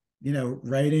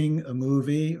 writing a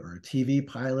movie or a TV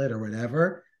pilot or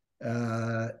whatever,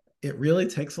 it really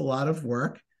takes a lot of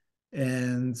work,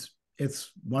 and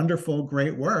it's wonderful,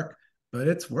 great work. but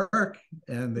it's work,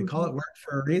 and they call it work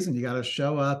for a reason. You got to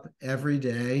show up every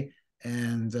day,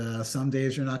 and some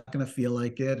days you're not going to feel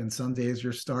like it, and some days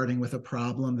you're starting with a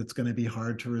problem that's going to be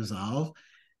hard to resolve,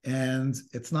 and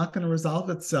it's not going to resolve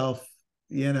itself.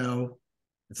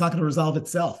 It's not going to resolve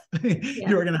itself. Yeah.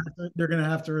 You're going to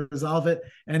have to resolve it,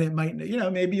 and it might,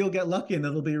 maybe you'll get lucky and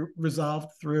it'll be resolved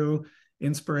through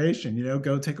inspiration.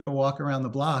 Go take a walk around the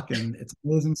block, and it's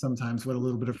amazing sometimes what a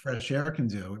little bit of fresh air can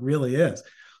do. It really is.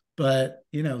 But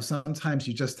sometimes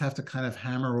you just have to kind of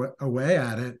hammer away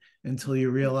at it until you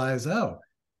realize, oh,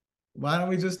 why don't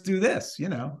we just do this?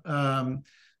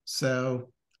 So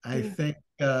I think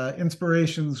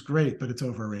inspiration's great, but it's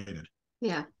overrated.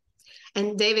 Yeah.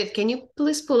 And David, can you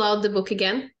please pull out the book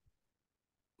again?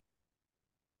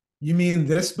 You mean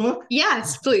this book?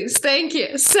 Yes, please. Thank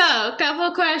you. So, a couple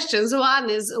of questions. One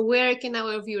is, where can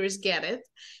our viewers get it?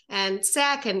 And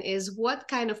second is, what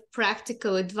kind of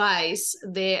practical advice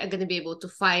they are going to be able to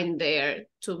find there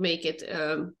to make it,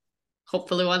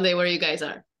 hopefully one day where you guys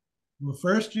are? Well,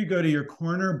 first you go to your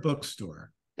corner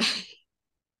bookstore.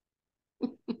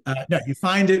 No, you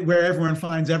find it where everyone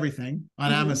finds everything,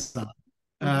 on Amazon.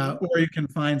 Or you can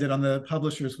find it on the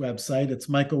publisher's website. It's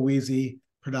Michael Weezy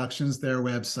Productions, their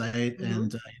website.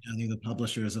 And the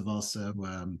publishers have also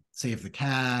Save the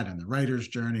Cat and The Writer's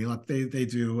Journey. Look, they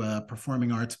do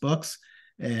performing arts books,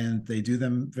 and they do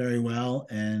them very well.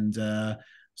 And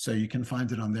so you can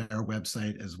find it on their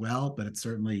website as well, but it's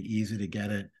certainly easy to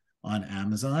get it on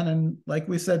Amazon. And like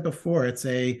we said before,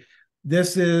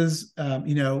 this is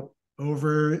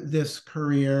over this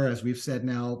career, as we've said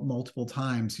now multiple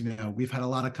times, we've had a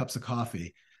lot of cups of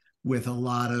coffee with a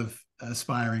lot of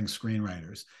aspiring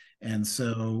screenwriters. And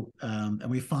so, and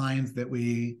we find that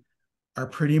we are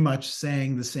pretty much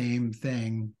saying the same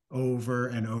thing over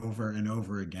and over and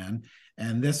over again.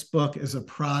 And this book is a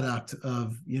product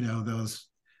of, those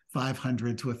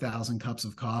 500 to 1,000 cups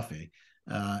of coffee.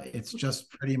 It's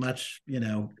just pretty much,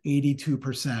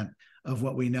 82% of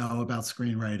what we know about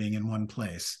screenwriting in one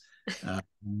place.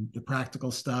 The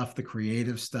practical stuff, the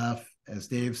creative stuff, as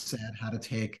Dave said, how to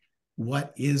take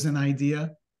what is an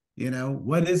idea,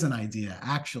 what is an idea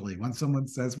actually? When someone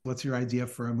says, what's your idea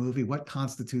for a movie? What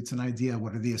constitutes an idea?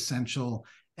 What are the essential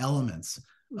elements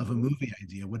of a movie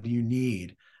idea? What do you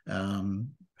need?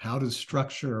 How does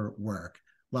structure work?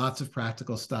 Lots of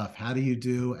practical stuff. How do you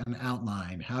do an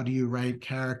outline? How do you write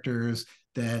characters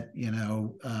that,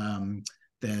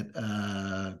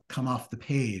 come off the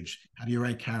page? How do you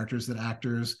write characters that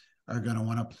actors are going to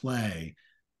want to play?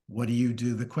 What do you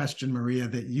do? The question, Maria,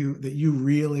 that you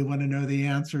really want to know the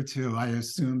answer to. I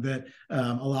assume that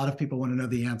a lot of people want to know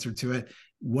the answer to it.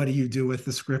 What do you do with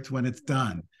the script when it's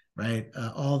done? Right?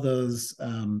 All those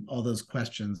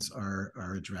questions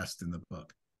are addressed in the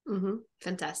book.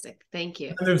 Fantastic. Thank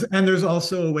you. And there's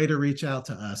also a way to reach out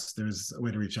to us. There's a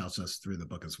way to reach out to us through the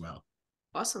book as well.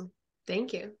 Awesome.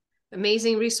 Thank you.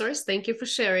 Amazing resource. Thank you for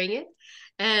sharing it.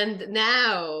 And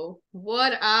now,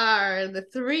 what are the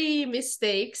 3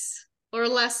 mistakes or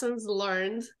lessons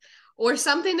learned, or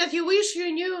something that you wish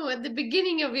you knew at the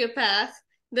beginning of your path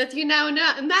that you now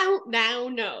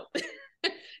know?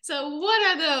 So what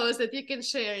are those that you can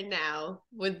share now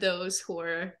with those who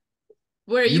are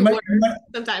where you were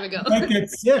some time ago? You might get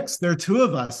 6. There are 2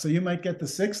 of us, so you might get the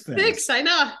 6th thing. 6, I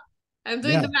know. I'm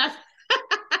doing the math.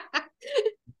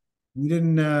 We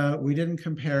didn't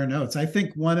compare notes. I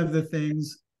think one of the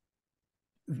things,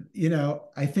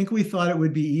 I think we thought it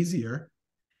would be easier.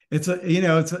 I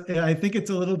think it's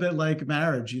a little bit like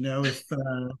marriage.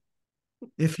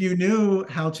 If you knew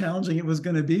how challenging it was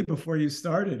going to be before you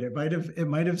started, it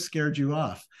might have scared you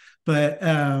off. But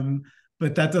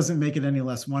that doesn't make it any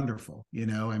less wonderful.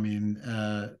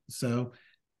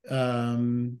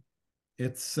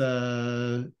 It's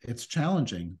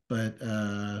challenging, but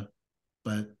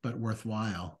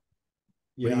worthwhile.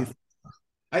 Yeah.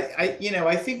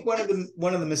 I think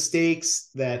one of the mistakes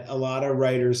that a lot of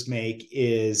writers make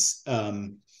is a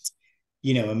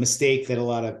mistake that a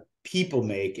lot of people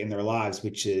make in their lives,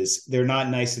 which is they're not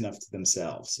nice enough to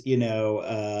themselves. You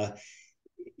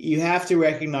have to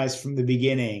recognize from the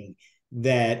beginning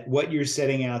that what you're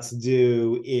setting out to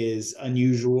do is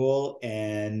unusual,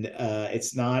 and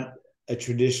it's not a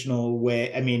traditional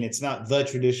way. It's not the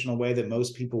traditional way that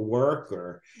most people work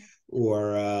or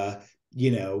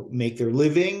make their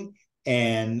living.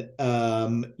 And,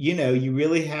 you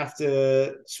really have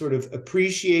to sort of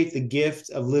appreciate the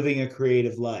gift of living a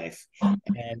creative life.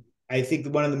 And I think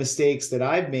that one of the mistakes that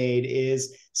I've made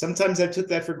is sometimes I took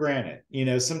that for granted.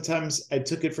 Sometimes I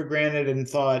took it for granted and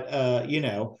thought,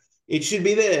 it should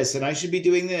be this, and I should be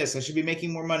doing this. I should be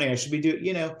making more money. I should be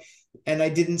doing, and I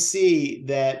didn't see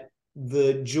that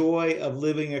the joy of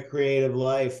living a creative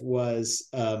life was,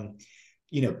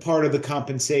 part of the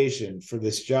compensation for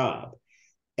this job.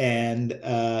 And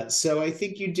so I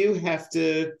think you do have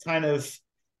to kind of,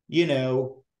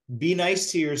 be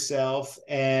nice to yourself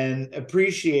and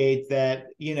appreciate that,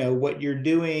 what you're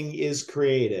doing is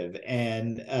creative,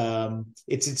 and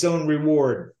it's its own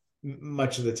reward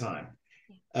much of the time.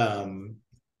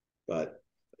 But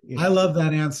I love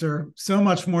that answer so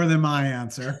much more than my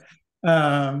answer.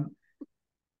 And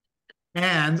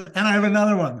I have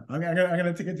another one. I'm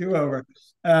gonna take a do-over.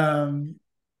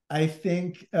 I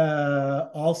think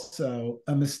also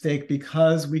a mistake,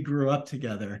 because we grew up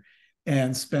together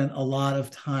and spent a lot of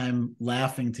time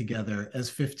laughing together as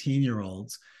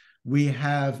 15-year-olds. We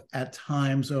have at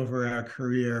times over our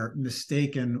career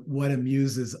mistaken what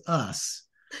amuses us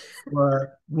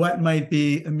or what might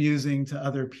be amusing to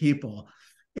other people.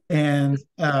 And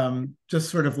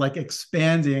just sort of like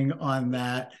expanding on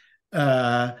that,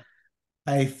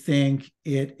 I think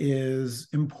it is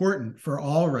important for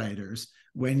all writers,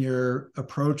 when you're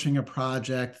approaching a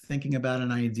project, thinking about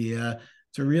an idea,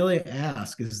 to really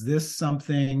ask, is this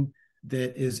something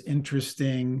that is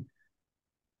interesting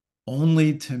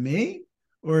only to me?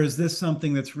 Or is this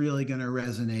something that's really going to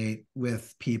resonate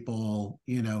with people,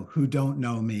 who don't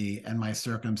know me and my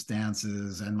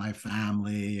circumstances and my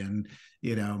family and,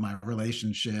 my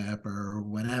relationship or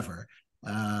whatever?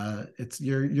 It's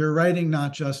you're writing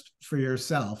not just for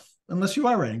yourself, unless you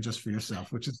are writing just for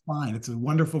yourself, which is fine. It's a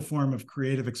wonderful form of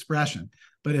creative expression.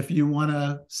 But if you want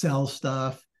to sell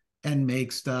stuff and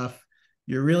make stuff,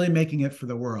 you're really making it for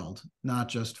the world, not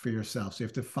just for yourself. So you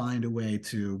have to find a way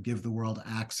to give the world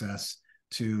access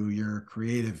to your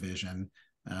creative vision,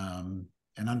 and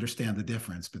understand the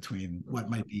difference between what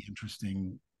might be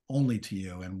interesting only to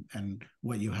you and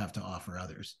what you have to offer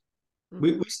others.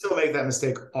 We still make that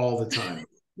mistake all the time.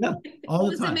 Yeah, all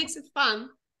the time. It makes it fun.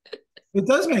 It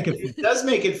does make it fun. It does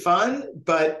make it fun,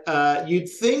 but you'd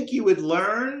think you would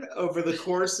learn over the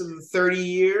course of 30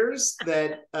 years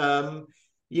that,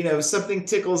 something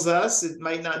tickles us. It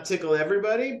might not tickle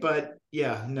everybody, but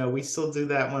yeah, no, we still do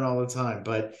that one all the time.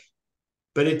 But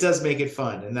it does make it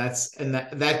fun. And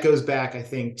that goes back, I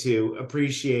think, to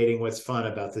appreciating what's fun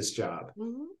about this job.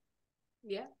 Mm-hmm.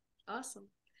 Yeah, awesome.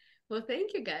 Well,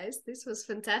 thank you, guys. This was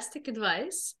fantastic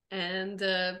advice. And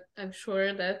I'm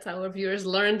sure that our viewers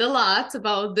learned a lot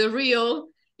about the real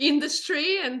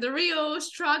industry and the real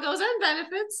struggles and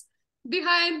benefits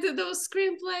behind those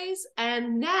screenplays.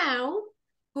 And now,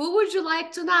 who would you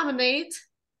like to nominate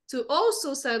to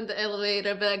also send the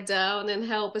elevator back down and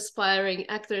help aspiring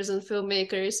actors and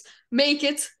filmmakers make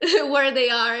it where they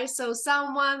are? So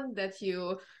someone that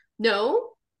you know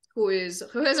who has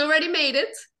already made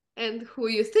it, and who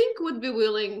you think would be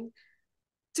willing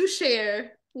to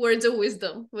share words of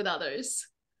wisdom with others.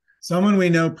 Someone we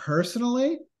know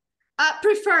personally?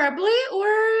 Preferably, or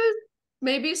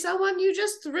maybe someone you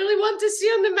just really want to see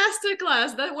on the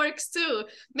masterclass. That works too.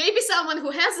 Maybe someone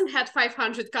who hasn't had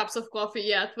 500 cups of coffee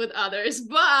yet with others,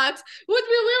 but would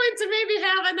be willing to maybe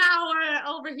have an hour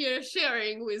over here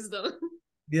sharing wisdom.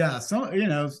 Yeah, so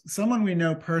someone we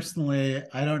know personally.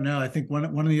 I don't know. I think one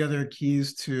of the other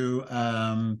keys to,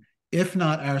 if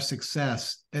not our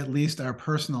success, at least our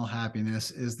personal happiness,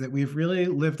 is that we've really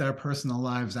lived our personal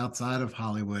lives outside of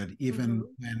Hollywood, even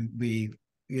when we,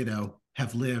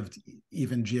 have lived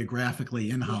even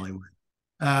geographically in Hollywood.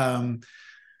 But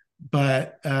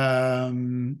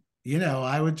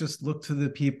I would just look to the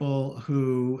people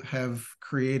who have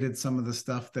created some of the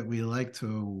stuff that we like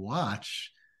to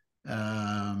watch,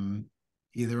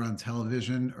 either on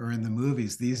television or in the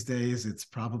movies. These days, it's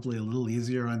probably a little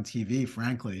easier on TV,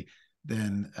 frankly,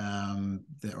 than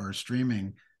or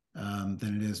streaming,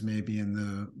 than it is maybe in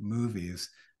the movies.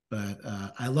 But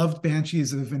I loved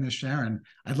Banshees of Inisherin.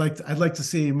 I'd like to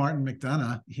see Martin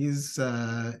McDonagh. He's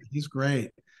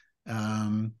great.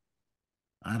 I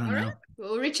don't know.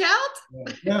 We'll reach out.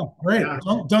 Yeah, great. Yeah.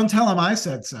 Don't tell him I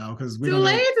said so, because we too don't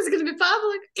late. know. It's going to be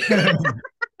public.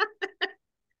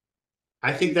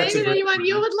 I think that's maybe anyone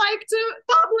you would like to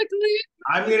publicly.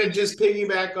 I'm going to just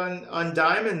piggyback on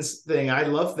Diamond's thing. I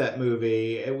love that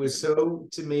movie. It was so,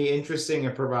 to me, interesting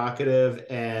and provocative.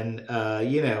 And,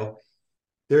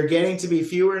 there are getting to be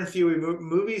fewer and fewer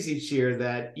movies each year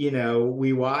that,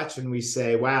 we watch and we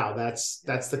say, wow, that's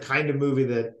the kind of movie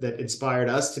that inspired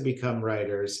us to become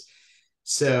writers.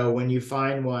 So when you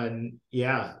find one,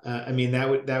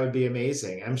 that would be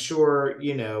amazing. I'm sure,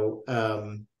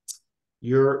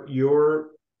 your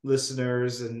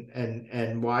listeners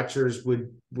and watchers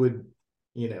would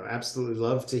absolutely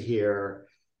love to hear.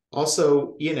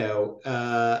 Also,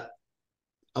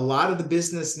 a lot of the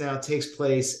business now takes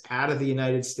place out of the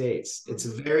United States. It's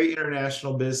a very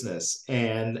international business,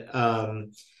 and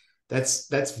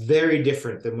that's very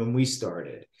different than when we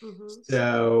started.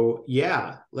 So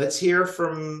yeah, let's hear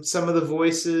from some of the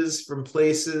voices from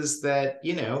places that,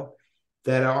 you know,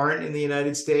 that aren't in the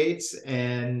United States,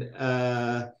 and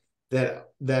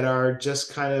that are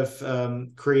just kind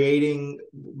of creating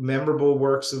memorable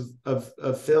works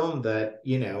of film that,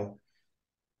 you know,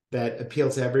 that appeal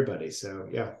to everybody. So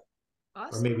yeah.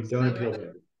 Awesome. Or maybe don't appeal to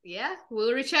everybody. Yeah,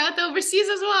 we'll reach out overseas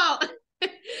as well.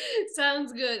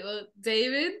 Sounds good. Well,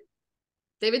 David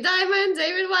Diamond,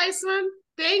 David Weissman,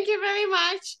 thank you very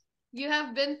much. You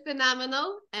have been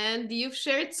phenomenal, and you've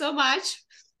shared so much.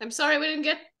 I'm sorry we didn't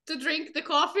get to drink the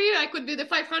coffee. I could be the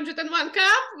 501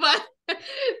 cup, but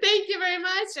thank you very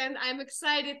much. And I'm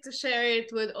excited to share it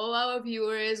with all our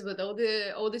viewers, with all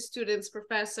the students,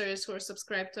 professors who are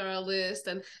subscribed to our list,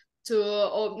 and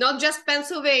to not just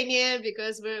Pennsylvania,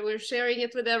 because we're sharing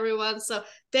it with everyone. So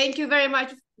thank you very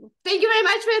much. Thank you very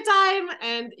much for your time.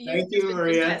 And thank you,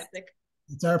 Maria. Fantastic.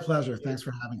 It's our pleasure. Thanks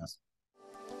for having us.